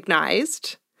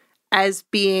recognized as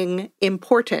being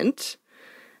important,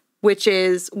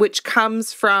 which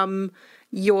comes from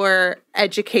your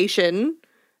education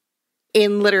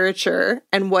in literature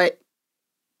and what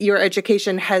your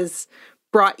education has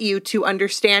brought you to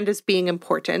understand as being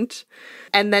important.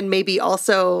 And then maybe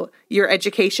also your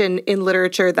education in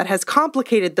literature that has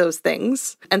complicated those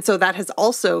things. And so that has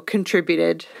also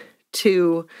contributed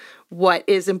to what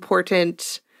is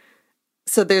important.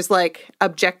 So there's like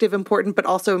objective important, but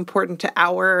also important to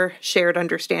our shared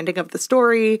understanding of the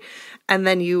story. And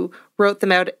then you wrote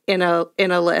them out in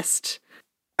a list.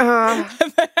 And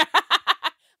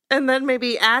then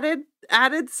maybe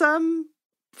added some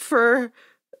for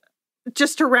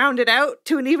just to round it out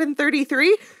to an even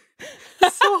 33. So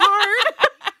hard.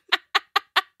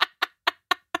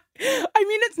 I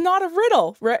mean, it's not a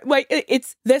riddle, right? Like,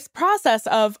 it's this process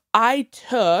of I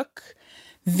took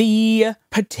the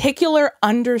particular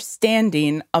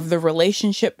understanding of the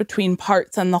relationship between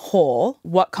parts and the whole,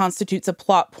 what constitutes a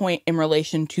plot point in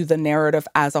relation to the narrative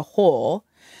as a whole,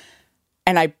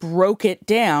 and I broke it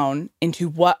down into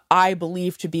what I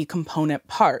believe to be component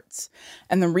parts.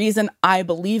 And the reason I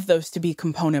believe those to be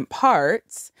component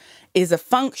parts is a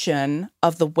function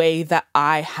of the way that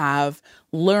I have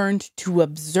learned to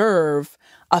observe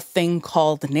a thing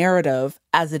called narrative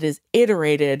as it is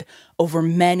iterated over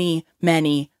many,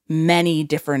 many, many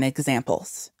different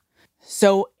examples.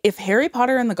 So if Harry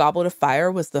Potter and the Goblet of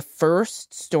Fire was the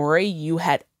first story you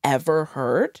had ever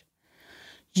heard,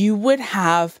 you would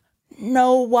have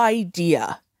no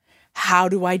idea how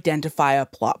to identify a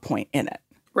plot point in it.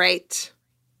 Right.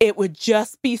 It would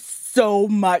just be so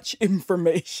much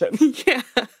information. Yeah.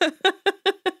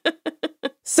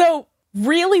 So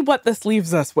really what this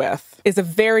leaves us with is a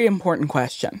very important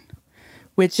question,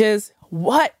 which is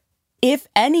what, if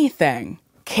anything,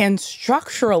 can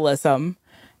structuralism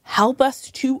help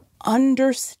us to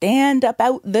understand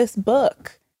about this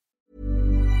book?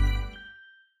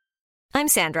 I'm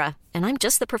Sandra, and I'm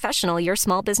just the professional your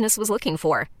small business was looking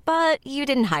for. But you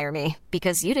didn't hire me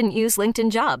because you didn't use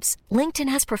LinkedIn Jobs. LinkedIn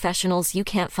has professionals you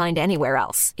can't find anywhere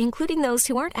else, including those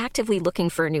who aren't actively looking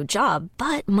for a new job,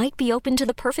 but might be open to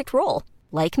the perfect role,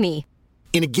 like me.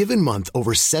 In a given month,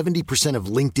 over 70% of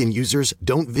LinkedIn users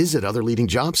don't visit other leading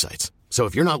job sites. So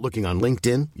if you're not looking on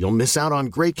LinkedIn, you'll miss out on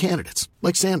great candidates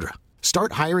like Sandra.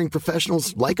 Start hiring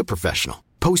professionals like a professional.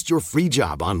 Post your free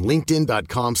job on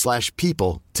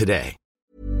linkedin.com/people today.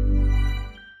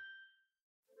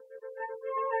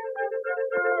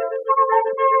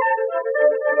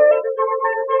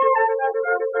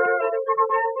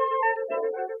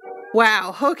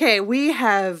 Wow. Okay,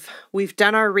 we've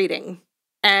done our reading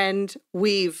and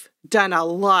we've done a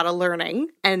lot of learning,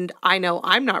 and I know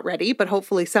I'm not ready, but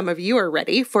hopefully some of you are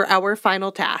ready for our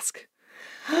final task.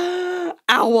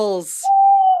 Owls.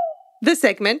 The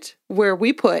segment where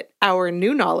we put our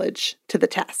new knowledge to the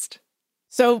test.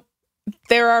 So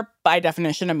there are, by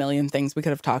definition, a million things we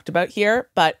could have talked about here,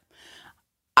 but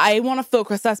I want to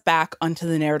focus us back onto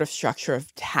the narrative structure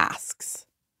of tasks.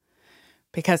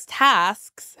 Because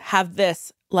tasks have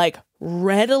this,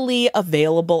 readily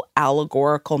available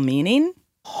allegorical meaning.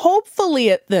 Hopefully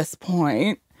at this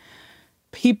point,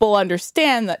 people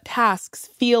understand that tasks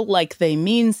feel like they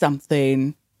mean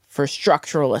something for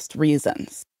structuralist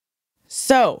reasons.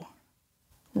 So,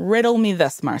 riddle me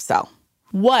this, Marcel.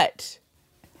 What,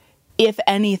 if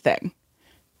anything,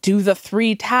 do the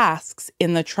 3 tasks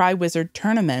in the Triwizard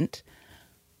Tournament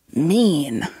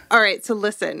mean? All right, so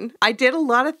listen, I did a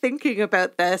lot of thinking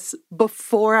about this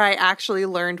before I actually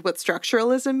learned what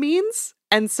structuralism means.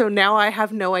 And so now I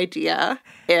have no idea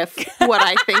if what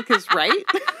I think is right.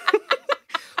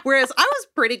 Whereas I was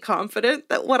pretty confident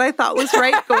that what I thought was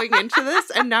right going into this.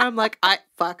 And now I'm like, I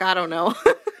don't know.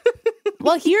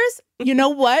 Well, you know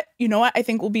what I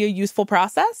think will be a useful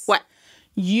process? What?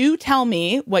 You tell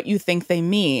me what you think they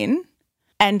mean,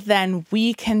 and then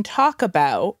we can talk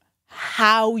about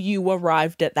how you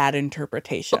arrived at that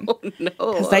interpretation. Oh, no.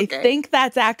 Because I think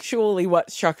that's actually what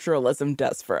structuralism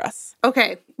does for us.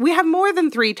 Okay. We have more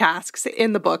than 3 tasks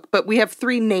in the book, but we have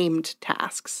 3 named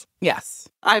tasks. Yes.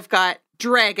 I've got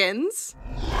dragons.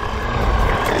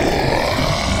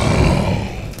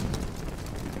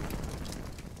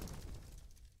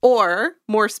 Or,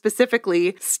 more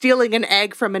specifically, stealing an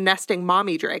egg from a nesting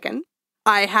mommy dragon.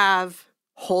 I have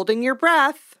holding your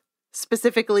breath,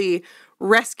 specifically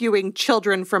rescuing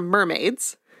children from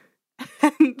mermaids.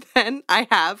 And then I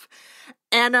have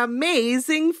an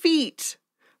amazing feat,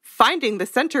 finding the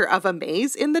center of a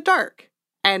maze in the dark,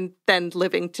 and then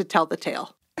living to tell the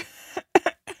tale.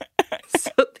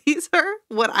 So these are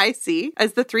what I see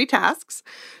as the 3 tasks.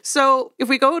 So if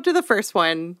we go to the first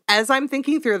one, as I'm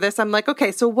thinking through this, I'm like,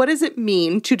 okay, so what does it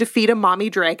mean to defeat a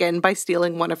mommy dragon by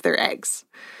stealing one of their eggs?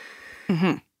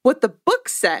 Mm-hmm. What the book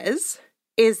says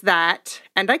is that,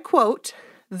 and I quote,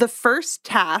 "The first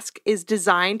task is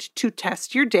designed to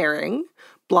test your daring,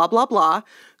 blah, blah, blah.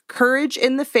 Courage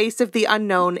in the face of the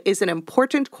unknown is an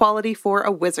important quality for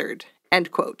a wizard,"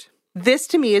 end quote. This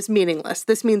to me is meaningless.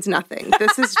 This means nothing.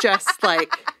 This is just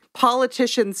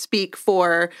politicians speak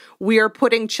for, we are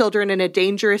putting children in a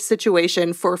dangerous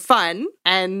situation for fun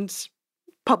and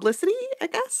publicity, I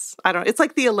guess. I don't know. It's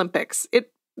like the Olympics.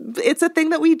 It's a thing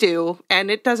that we do, and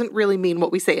it doesn't really mean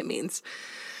what we say it means.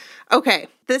 Okay,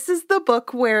 this is the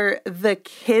book where the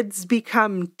kids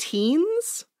become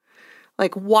teens,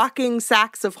 like walking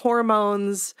sacks of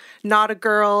hormones, not a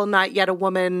girl, not yet a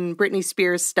woman, Britney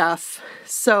Spears stuff.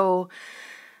 So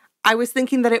I was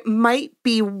thinking that it might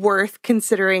be worth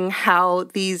considering how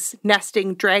these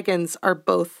nesting dragons are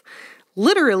both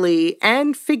literally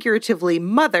and figuratively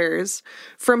mothers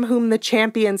from whom the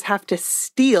champions have to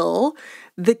steal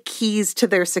the keys to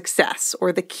their success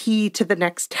or the key to the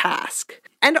next task.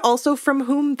 and also from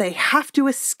whom they have to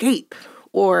escape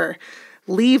or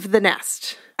leave the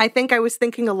nest. I think I was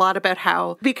thinking a lot about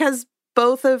how, because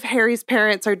both of Harry's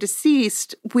parents are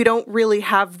deceased, we don't really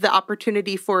have the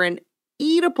opportunity for an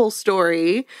Oedipal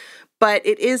story, but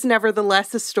it is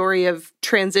nevertheless a story of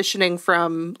transitioning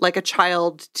from like a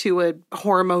child to a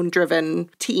hormone-driven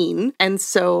teen. And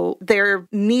so there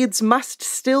needs must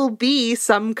still be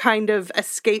some kind of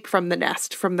escape from the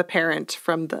nest, from the parent,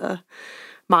 from the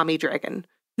mommy dragon.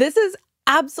 This is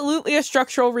absolutely a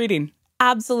structural reading.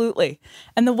 Absolutely.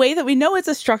 And the way that we know it's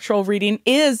a structural reading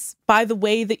is by the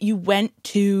way that you went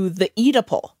to the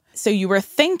Oedipal. So you were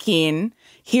thinking,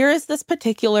 here is this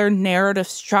particular narrative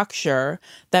structure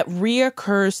that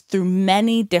reoccurs through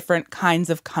many different kinds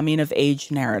of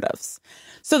coming-of-age narratives.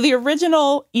 So the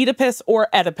original Oedipus or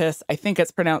Oedipus, I think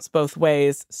it's pronounced both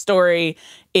ways, story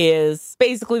is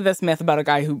basically this myth about a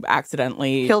guy who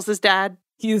accidentally kills his dad.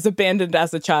 He's abandoned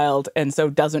as a child and so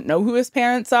doesn't know who his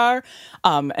parents are.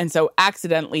 And so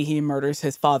accidentally he murders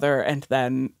his father and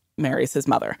then marries his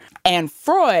mother. And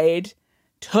Freud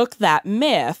took that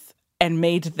myth and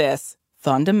made this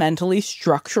fundamentally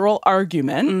structural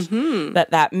argument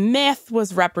that myth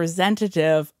was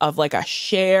representative of like a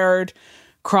shared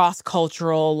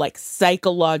cross-cultural, like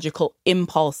psychological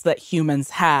impulse that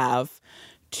humans have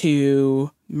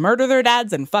to murder their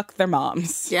dads and fuck their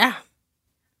moms. Yeah.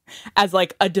 As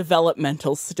like a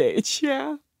developmental stage.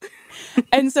 Yeah.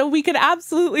 And so we could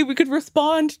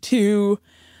respond to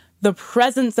the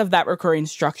presence of that recurring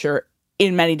structure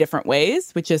in many different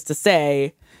ways, which is to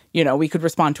say, you know, we could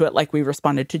respond to it like we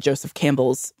responded to Joseph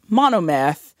Campbell's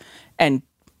monomyth and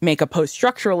make a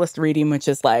post-structuralist reading, which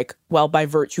is like, well, by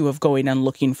virtue of going and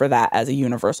looking for that as a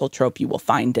universal trope, you will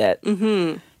find it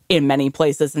in many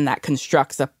places, and that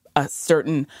constructs a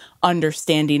certain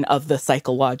understanding of the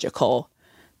psychological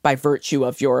by virtue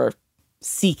of your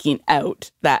seeking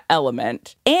out that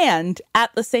element. And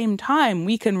at the same time,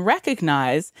 we can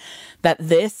recognize that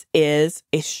this is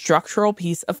a structural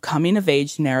piece of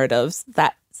coming-of-age narratives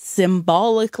that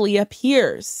symbolically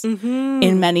appears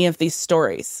in many of these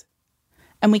stories.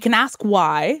 And we can ask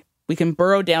why. We can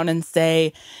burrow down and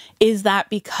say, is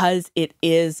that because it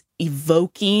is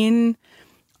evoking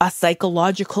a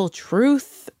psychological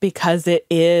truth? Because it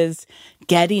is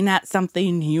getting at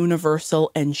something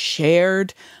universal and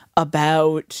shared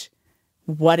about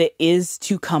what it is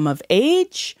to come of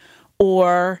age?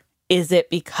 Or is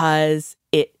it because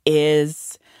it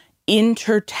is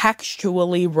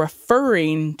intertextually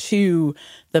referring to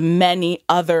the many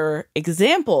other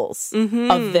examples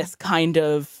of this kind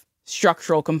of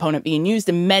structural component being used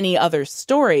in many other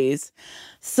stories,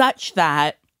 such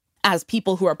that as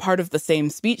people who are part of the same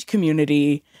speech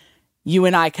community, you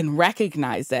and I can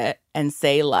recognize it and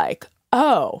say like,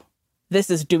 oh, this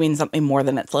is doing something more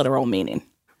than its literal meaning.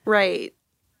 Right.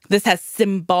 This has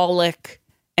symbolic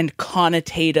and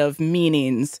connotative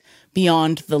meanings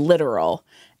beyond the literal.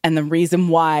 And the reason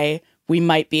why we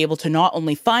might be able to not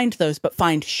only find those, but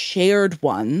find shared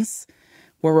ones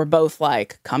where we're both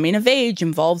like, coming of age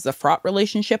involves a fraught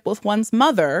relationship with one's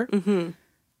mother.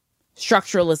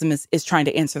 Structuralism is trying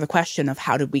to answer the question of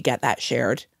how did we get that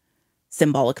shared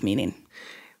symbolic meaning?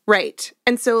 Right.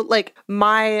 And so, like,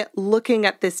 my looking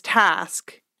at this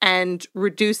task and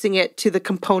reducing it to the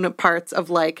component parts of,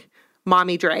 like,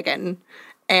 mommy dragon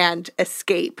and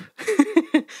escape,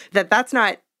 that's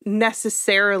not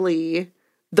necessarily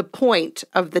the point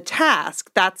of the task.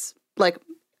 That's, like,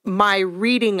 my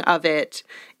reading of it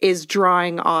is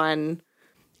drawing on...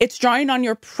 It's drawing on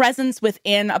your presence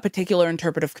within a particular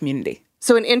interpretive community.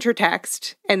 So an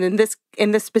intertext, and in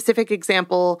this specific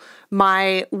example,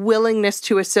 my willingness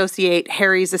to associate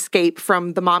Harry's escape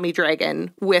from the mommy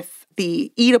dragon with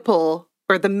the Oedipal,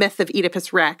 or the myth of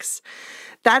Oedipus Rex,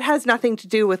 that has nothing to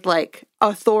do with, like,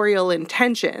 authorial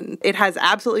intention. It has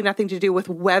absolutely nothing to do with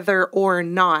whether or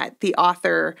not the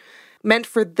author meant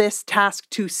for this task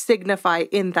to signify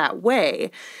in that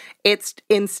way. It's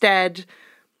instead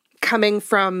coming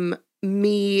from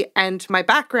me and my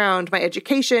background, my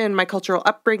education, my cultural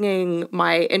upbringing,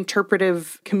 my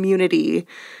interpretive community.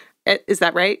 Is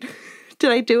that right?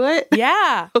 Did I do it?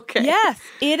 Yeah. Okay. Yes.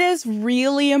 It is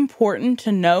really important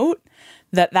to note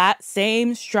that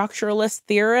same structuralist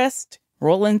theorist,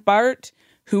 Roland Barthes,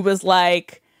 who was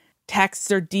like,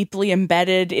 texts are deeply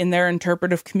embedded in their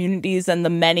interpretive communities and the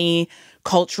many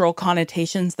cultural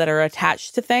connotations that are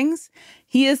attached to things.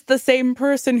 He is the same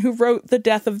person who wrote The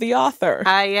Death of the Author.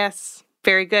 Yes.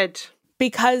 Very good.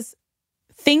 Because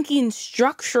thinking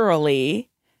structurally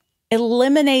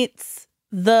eliminates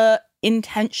the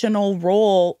intentional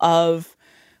role of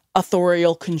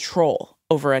authorial control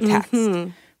over a text,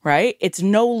 right? It's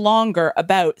no longer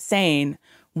about saying,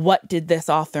 what did this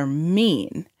author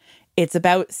mean? It's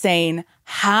about saying,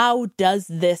 how does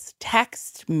this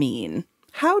text mean?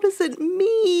 How does it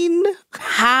mean?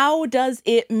 How does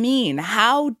it mean?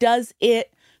 How does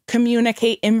it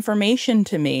communicate information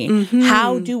to me? Mm-hmm.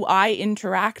 How do I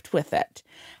interact with it?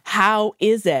 How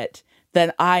is it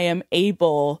that I am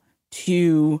able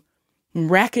to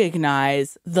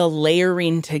recognize the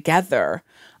layering together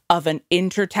of an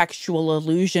intertextual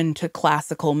allusion to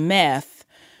classical myth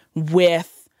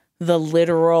with the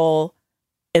literal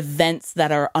events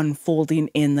that are unfolding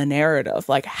in the narrative?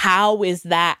 Like, how is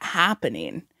that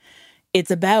happening?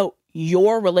 It's about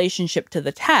your relationship to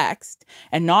the text,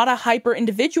 and not a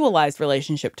hyper-individualized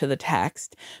relationship to the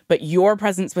text, but your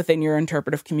presence within your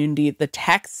interpretive community, the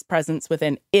text's presence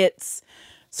within its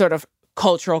sort of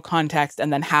cultural context,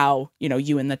 and then how,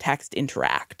 you and the text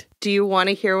interact. Do you want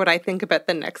to hear what I think about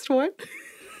the next one?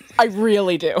 I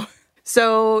really do.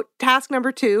 So, task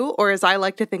number 2, or as I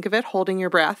like to think of it, holding your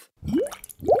breath.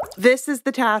 This is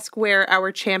the task where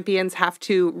our champions have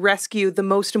to rescue the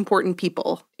most important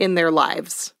people in their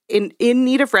lives. In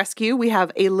need of rescue, we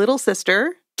have a little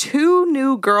sister, 2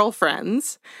 new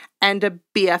girlfriends, and a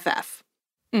BFF.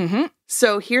 Mm-hmm.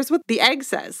 So here's what the egg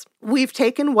says. We've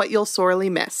taken what you'll sorely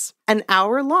miss. An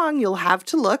hour long you'll have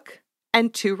to look,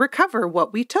 and to recover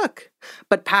what we took.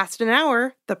 But past an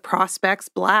hour, the prospect's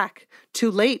black. Too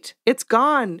late, it's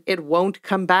gone, it won't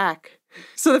come back.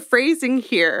 So the phrasing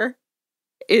here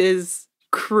is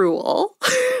cruel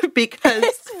because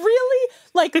it's really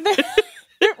like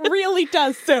it really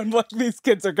does sound like these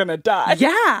kids are gonna die.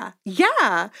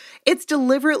 Yeah. It's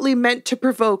deliberately meant to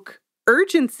provoke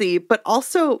urgency, but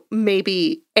also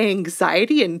maybe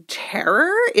anxiety and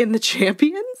terror in the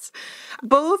champions.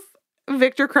 Both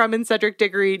Viktor Krum and Cedric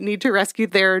Diggory need to rescue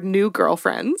their new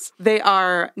girlfriends. They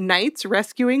are knights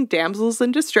rescuing damsels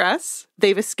in distress.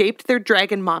 They've escaped their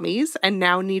dragon mommies and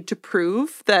now need to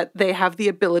prove that they have the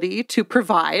ability to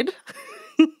provide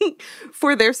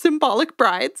for their symbolic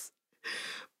brides.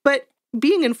 But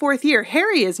being in 4th year,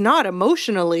 Harry is not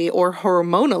emotionally or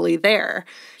hormonally there.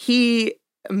 He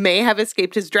may have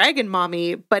escaped his dragon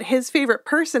mommy, but his favorite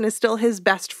person is still his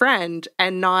best friend,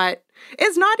 and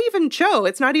it's not even Cho.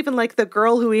 It's not even like the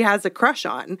girl who he has a crush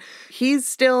on. He's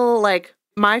still like,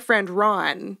 my friend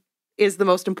Ron is the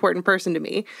most important person to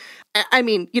me. I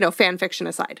mean, fan fiction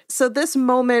aside. So this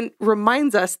moment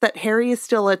reminds us that Harry is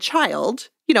still a child,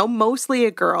 mostly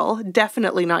a girl,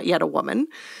 definitely not yet a woman.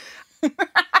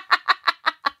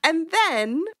 And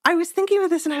then I was thinking of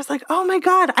this and I was like, oh my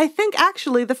God, I think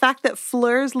actually the fact that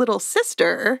Fleur's little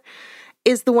sister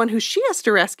is the one who she has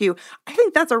to rescue, I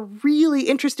think that's a really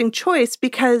interesting choice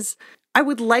because I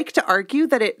would like to argue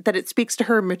that it speaks to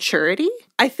her maturity.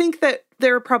 I think that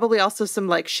there are probably also some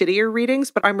like shittier readings,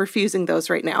 but I'm refusing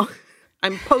those right now.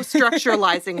 I'm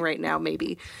post-structuralizing right now,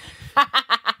 maybe.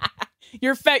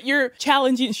 You're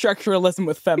challenging structuralism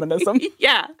with feminism.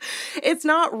 Yeah. It's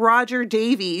not Roger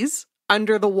Davies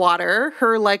under the water,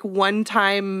 her like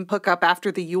one-time hookup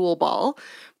after the Yule Ball,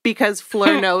 because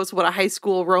Fleur knows what a high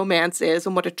school romance is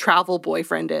and what a travel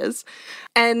boyfriend is.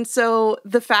 And so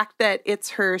the fact that it's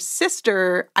her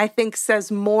sister, I think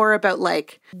says more about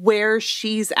like where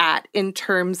she's at in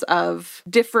terms of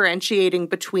differentiating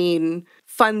between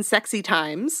fun, sexy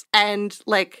times and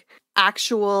like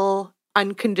actual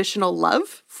unconditional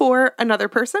love for another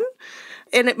person.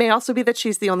 And it may also be that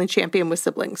she's the only champion with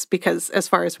siblings because as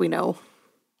far as we know,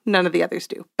 none of the others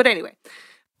do. But anyway.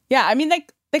 Yeah, I mean,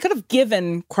 they could have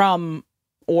given Krum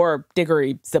or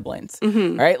Diggory siblings,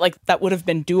 right? Like that would have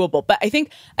been doable. But I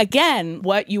think, again,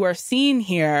 what you are seeing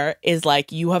here is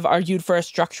like you have argued for a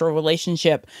structural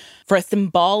relationship, for a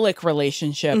symbolic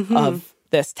relationship of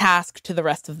this task to the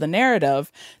rest of the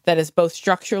narrative that is both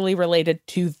structurally related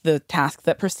to the task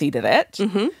that preceded it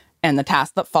and the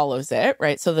task that follows it,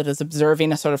 right? So that is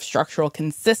observing a sort of structural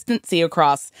consistency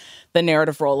across the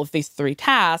narrative role of these 3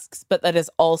 tasks, but that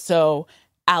is also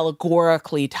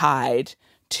allegorically tied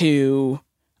to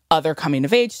other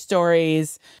coming-of-age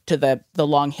stories, to the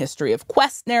long history of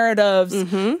quest narratives,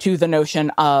 to the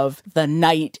notion of the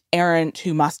knight errant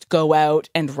who must go out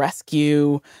and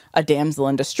rescue a damsel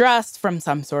in distress from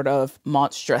some sort of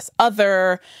monstrous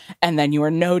other. And then you are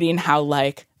noting how,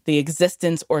 like, the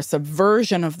existence or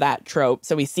subversion of that trope,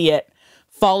 so we see it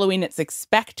following its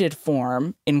expected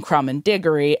form in Krum and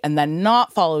Diggory, and then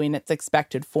not following its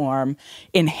expected form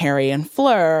in Harry and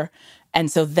Fleur.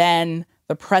 And so then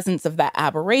the presence of that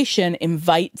aberration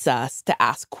invites us to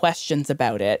ask questions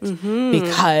about it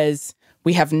because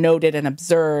we have noted and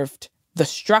observed the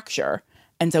structure.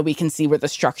 And so we can see where the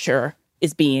structure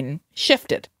is being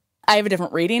shifted. I have a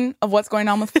different reading of what's going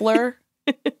on with Fleur,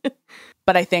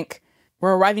 but I think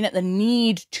We're arriving at the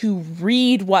need to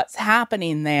read what's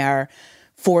happening there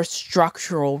for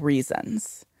structural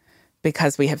reasons,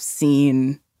 because we have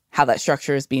seen how that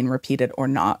structure is being repeated or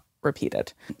not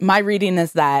repeated. My reading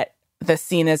is that the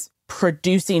scene is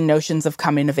producing notions of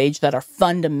coming of age that are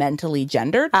fundamentally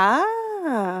gendered.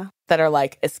 That are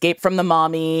like, escape from the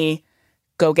mommy,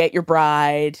 go get your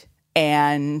bride,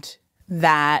 and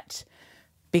that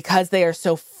because they are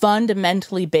so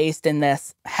fundamentally based in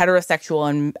this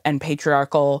heterosexual and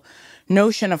patriarchal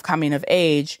notion of coming of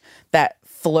age, that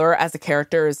Fleur as a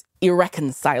character is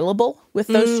irreconcilable with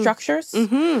those structures.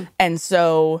 And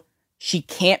so she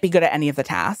can't be good at any of the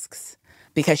tasks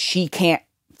because she can't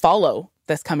follow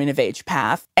this coming of age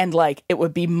path. And like, it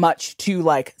would be much too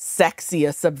like sexy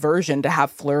a subversion to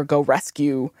have Fleur go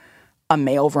rescue a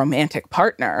male romantic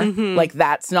partner. Like,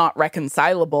 that's not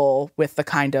reconcilable with the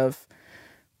kind of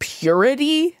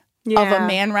purity of a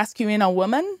man rescuing a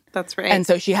woman. That's right. And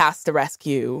so she has to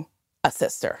rescue a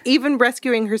sister. Even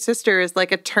rescuing her sister is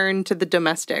like a turn to the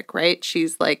domestic, right?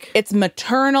 She's like... It's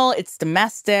maternal, it's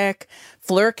domestic.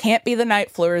 Fleur can't be the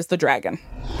knight, Fleur is the dragon.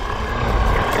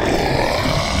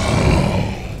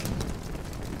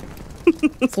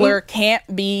 Fleur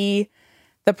can't be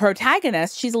the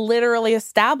protagonist. She's literally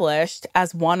established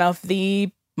as one of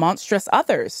the monstrous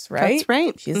others, right? That's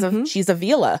right. She's a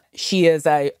Vila. She is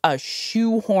a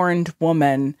shoehorned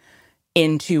woman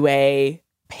into a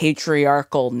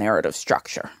patriarchal narrative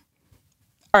structure.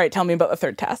 All right, tell me about the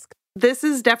third task. This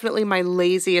is definitely my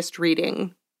laziest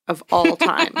reading of all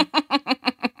time.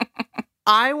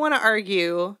 I want to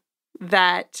argue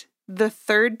that the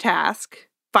third task,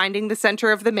 finding the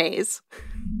center of the maze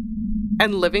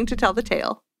and living to tell the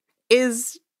tale,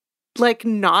 is like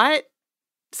not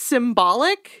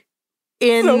symbolic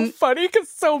in... So funny because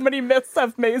so many myths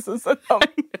have mazes in them. I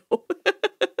know.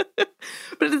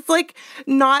 But it's like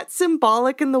not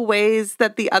symbolic in the ways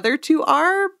that the other two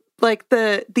are. Like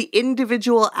the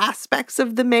individual aspects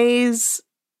of the maze,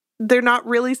 they're not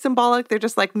really symbolic. They're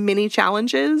just like mini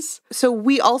challenges. So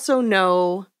we also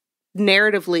know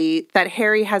narratively that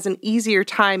Harry has an easier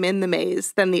time in the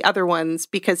maze than the other ones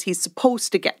because he's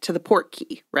supposed to get to the port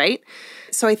key, right?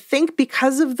 So I think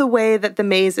because of the way that the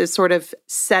maze is sort of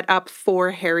set up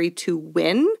for Harry to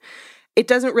win, it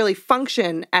doesn't really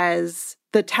function as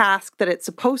the task that it's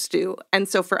supposed to. And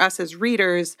so for us as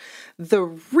readers, the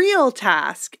real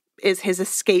task is his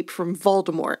escape from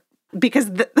Voldemort, because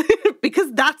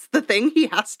because that's the thing he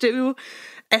has to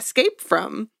escape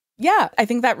from. Yeah, I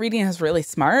think that reading is really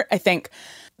smart. I think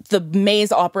the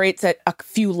maze operates at a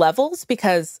few levels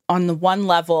because on the one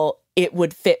level, it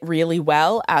would fit really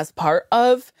well as part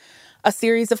of a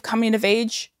series of coming of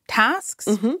age tasks.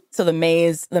 So the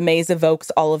maze evokes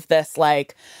all of this,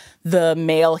 like the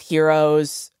male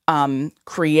hero's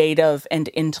creative and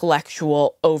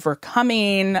intellectual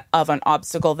overcoming of an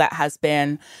obstacle that has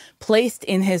been placed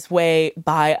in his way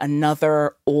by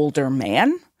another older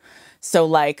man. So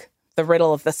like the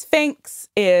riddle of the Sphinx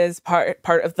is part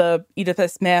of the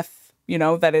Oedipus myth, you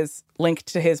know, that is linked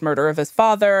to his murder of his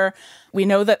father. We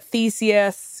know that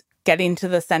Theseus getting to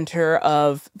the center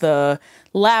of the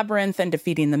labyrinth and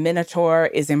defeating the Minotaur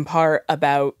is in part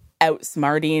about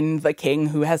outsmarting the king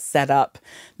who has set up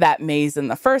that maze in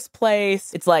the first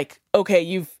place. It's like, okay,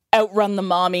 you've outrun the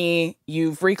mommy,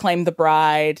 you've reclaimed the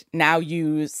bride, now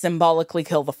you symbolically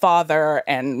kill the father,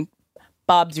 and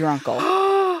Bob's your uncle.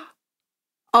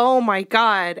 Oh my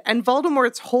God. And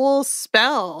Voldemort's whole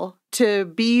spell to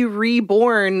be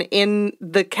reborn in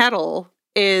the kettle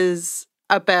is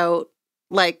about,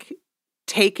 like,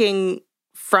 taking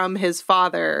from his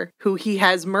father who he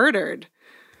has murdered.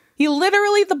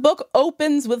 The book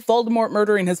opens with Voldemort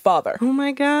murdering his father. Oh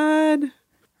my God.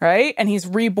 Right? And he's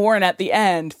reborn at the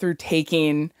end through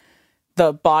taking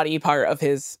the body part of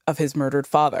his murdered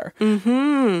father.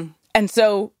 And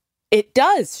so it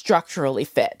does structurally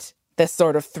fit this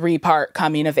sort of three-part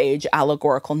coming-of-age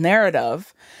allegorical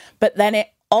narrative, but then it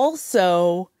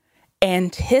also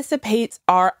anticipates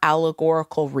our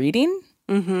allegorical reading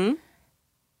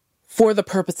for the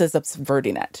purposes of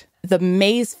subverting it. The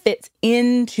maze fits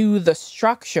into the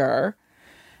structure,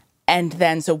 and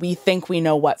then so we think we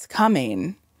know what's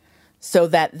coming, so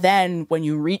that then when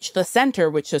you reach the center,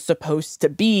 which is supposed to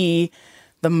be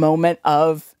the moment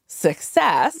of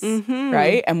success,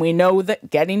 right? And we know that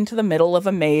getting to the middle of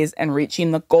a maze and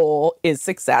reaching the goal is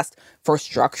success for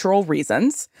structural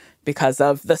reasons because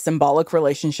of the symbolic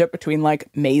relationship between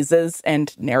like mazes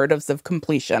and narratives of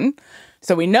completion.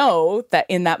 So we know that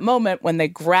in that moment when they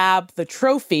grab the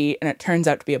trophy and it turns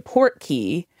out to be a port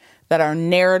key, that our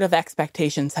narrative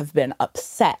expectations have been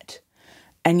upset.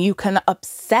 And you can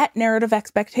upset narrative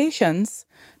expectations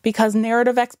because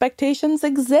narrative expectations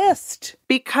exist.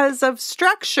 Because of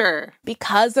structure.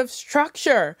 Because of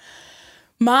structure.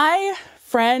 My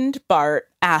friend Bart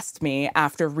asked me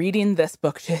after reading this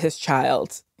book to his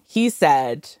child, he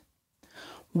said,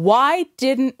 why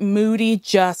didn't Moody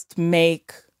just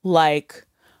make like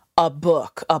a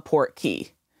book a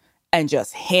portkey and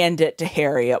just hand it to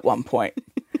Harry at one point?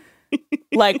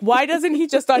 Like, why doesn't he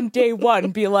just on day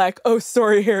one be like, oh,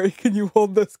 sorry, Harry, can you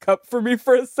hold this cup for me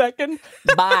for a second?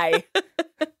 Bye.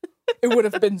 It would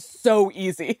have been so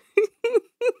easy.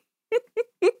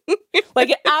 Like,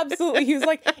 it absolutely, he was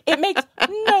like, it makes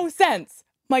no sense.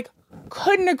 Like,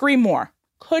 couldn't agree more.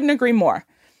 Couldn't agree more.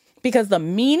 Because the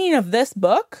meaning of this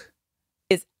book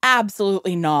is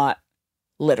absolutely not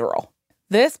literal.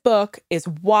 This book is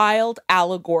wild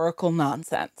allegorical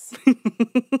nonsense.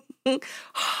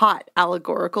 Hot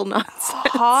allegorical nonsense.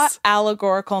 Hot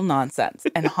allegorical nonsense.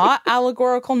 And hot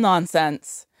allegorical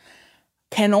nonsense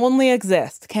can only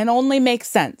exist, can only make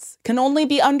sense, can only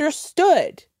be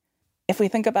understood if we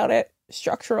think about it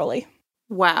structurally.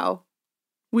 Wow.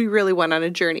 We really went on a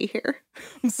journey here.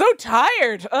 I'm so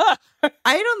tired. Ugh.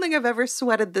 I don't think I've ever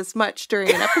sweated this much during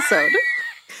an episode.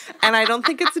 And I don't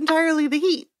think it's entirely the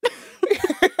heat.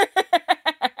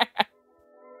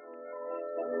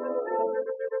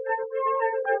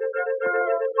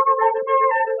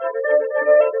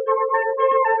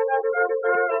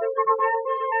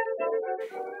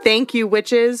 Thank you,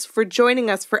 witches, for joining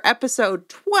us for episode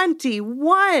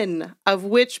 21 of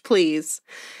Witch Please.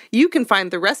 You can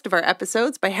find the rest of our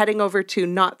episodes by heading over to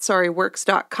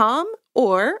notsorryworks.com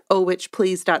or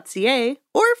owitchplease.ca,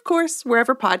 or of course,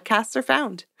 wherever podcasts are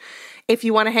found. If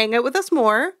you want to hang out with us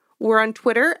more, we're on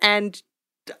Twitter and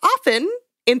often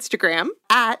Instagram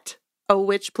at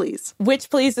Witch Please. Witch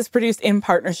Please is produced in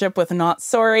partnership with Not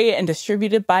Sorry and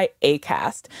distributed by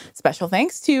Acast. Special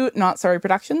thanks to Not Sorry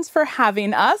Productions for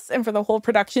having us and for the whole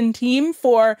production team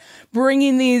for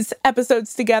bringing these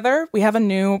episodes together. We have a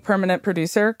new permanent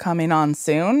producer coming on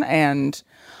soon, and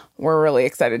we're really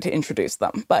excited to introduce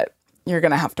them, but you're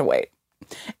going to have to wait.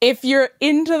 If you're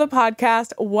into the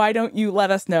podcast, why don't you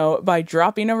let us know by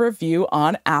dropping a review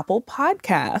on Apple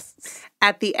Podcasts?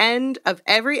 At the end of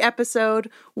every episode,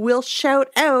 we'll shout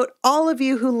out all of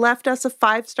you who left us a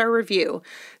 5-star review.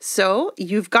 So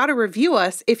you've got to review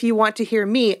us if you want to hear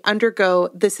me undergo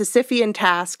the Sisyphean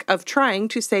task of trying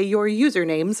to say your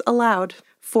usernames aloud.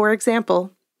 For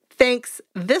example, thanks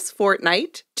this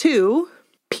fortnight to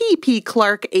PP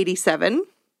Clark 87,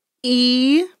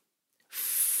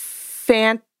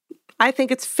 I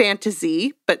think it's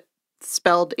fantasy, but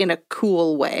spelled in a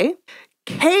cool way.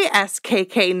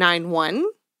 KSKK91,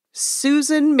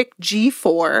 Susan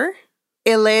McG4,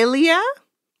 Ilalia,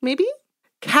 maybe?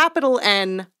 Capital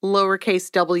N, lowercase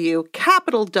w,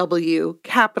 capital W,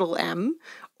 capital M,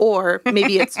 or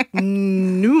maybe it's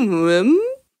Num,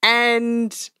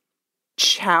 and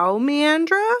Chow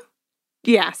Meandra?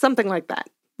 Yeah, something like that.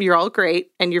 You're all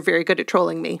great, and you're very good at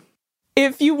trolling me.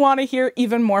 If you want to hear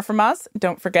even more from us,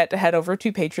 don't forget to head over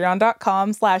to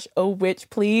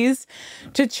patreon.com/ohwitchplease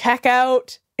to check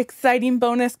out exciting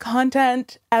bonus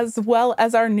content as well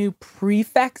as our new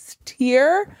prefects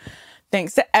tier.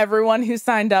 Thanks to everyone who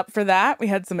signed up for that. We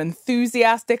had some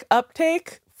enthusiastic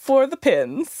uptake for the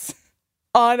pins.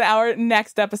 On our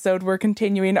next episode, we're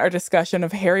continuing our discussion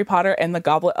of Harry Potter and the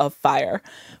Goblet of Fire.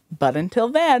 But until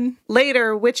then,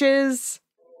 later, witches.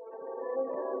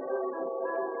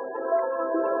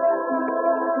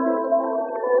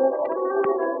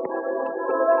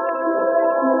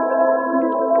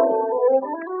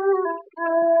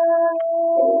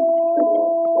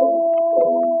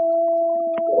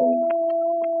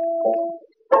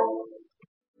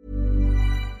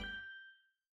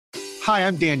 Hi,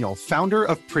 I'm Daniel, founder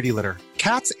of Pretty Litter.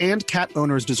 Cats and cat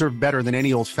owners deserve better than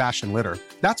any old-fashioned litter.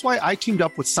 That's why I teamed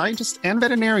up with scientists and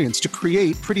veterinarians to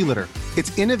create Pretty Litter.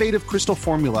 Its innovative crystal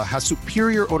formula has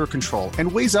superior odor control and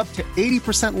weighs up to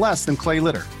 80% less than clay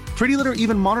litter. Pretty Litter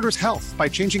even monitors health by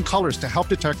changing colors to help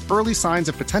detect early signs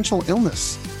of potential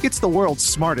illness. It's the world's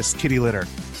smartest kitty litter.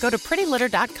 Go to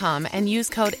prettylitter.com and use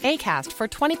code ACAST for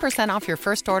 20% off your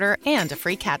first order and a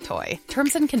free cat toy.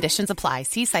 Terms and conditions apply.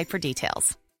 See site for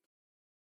details.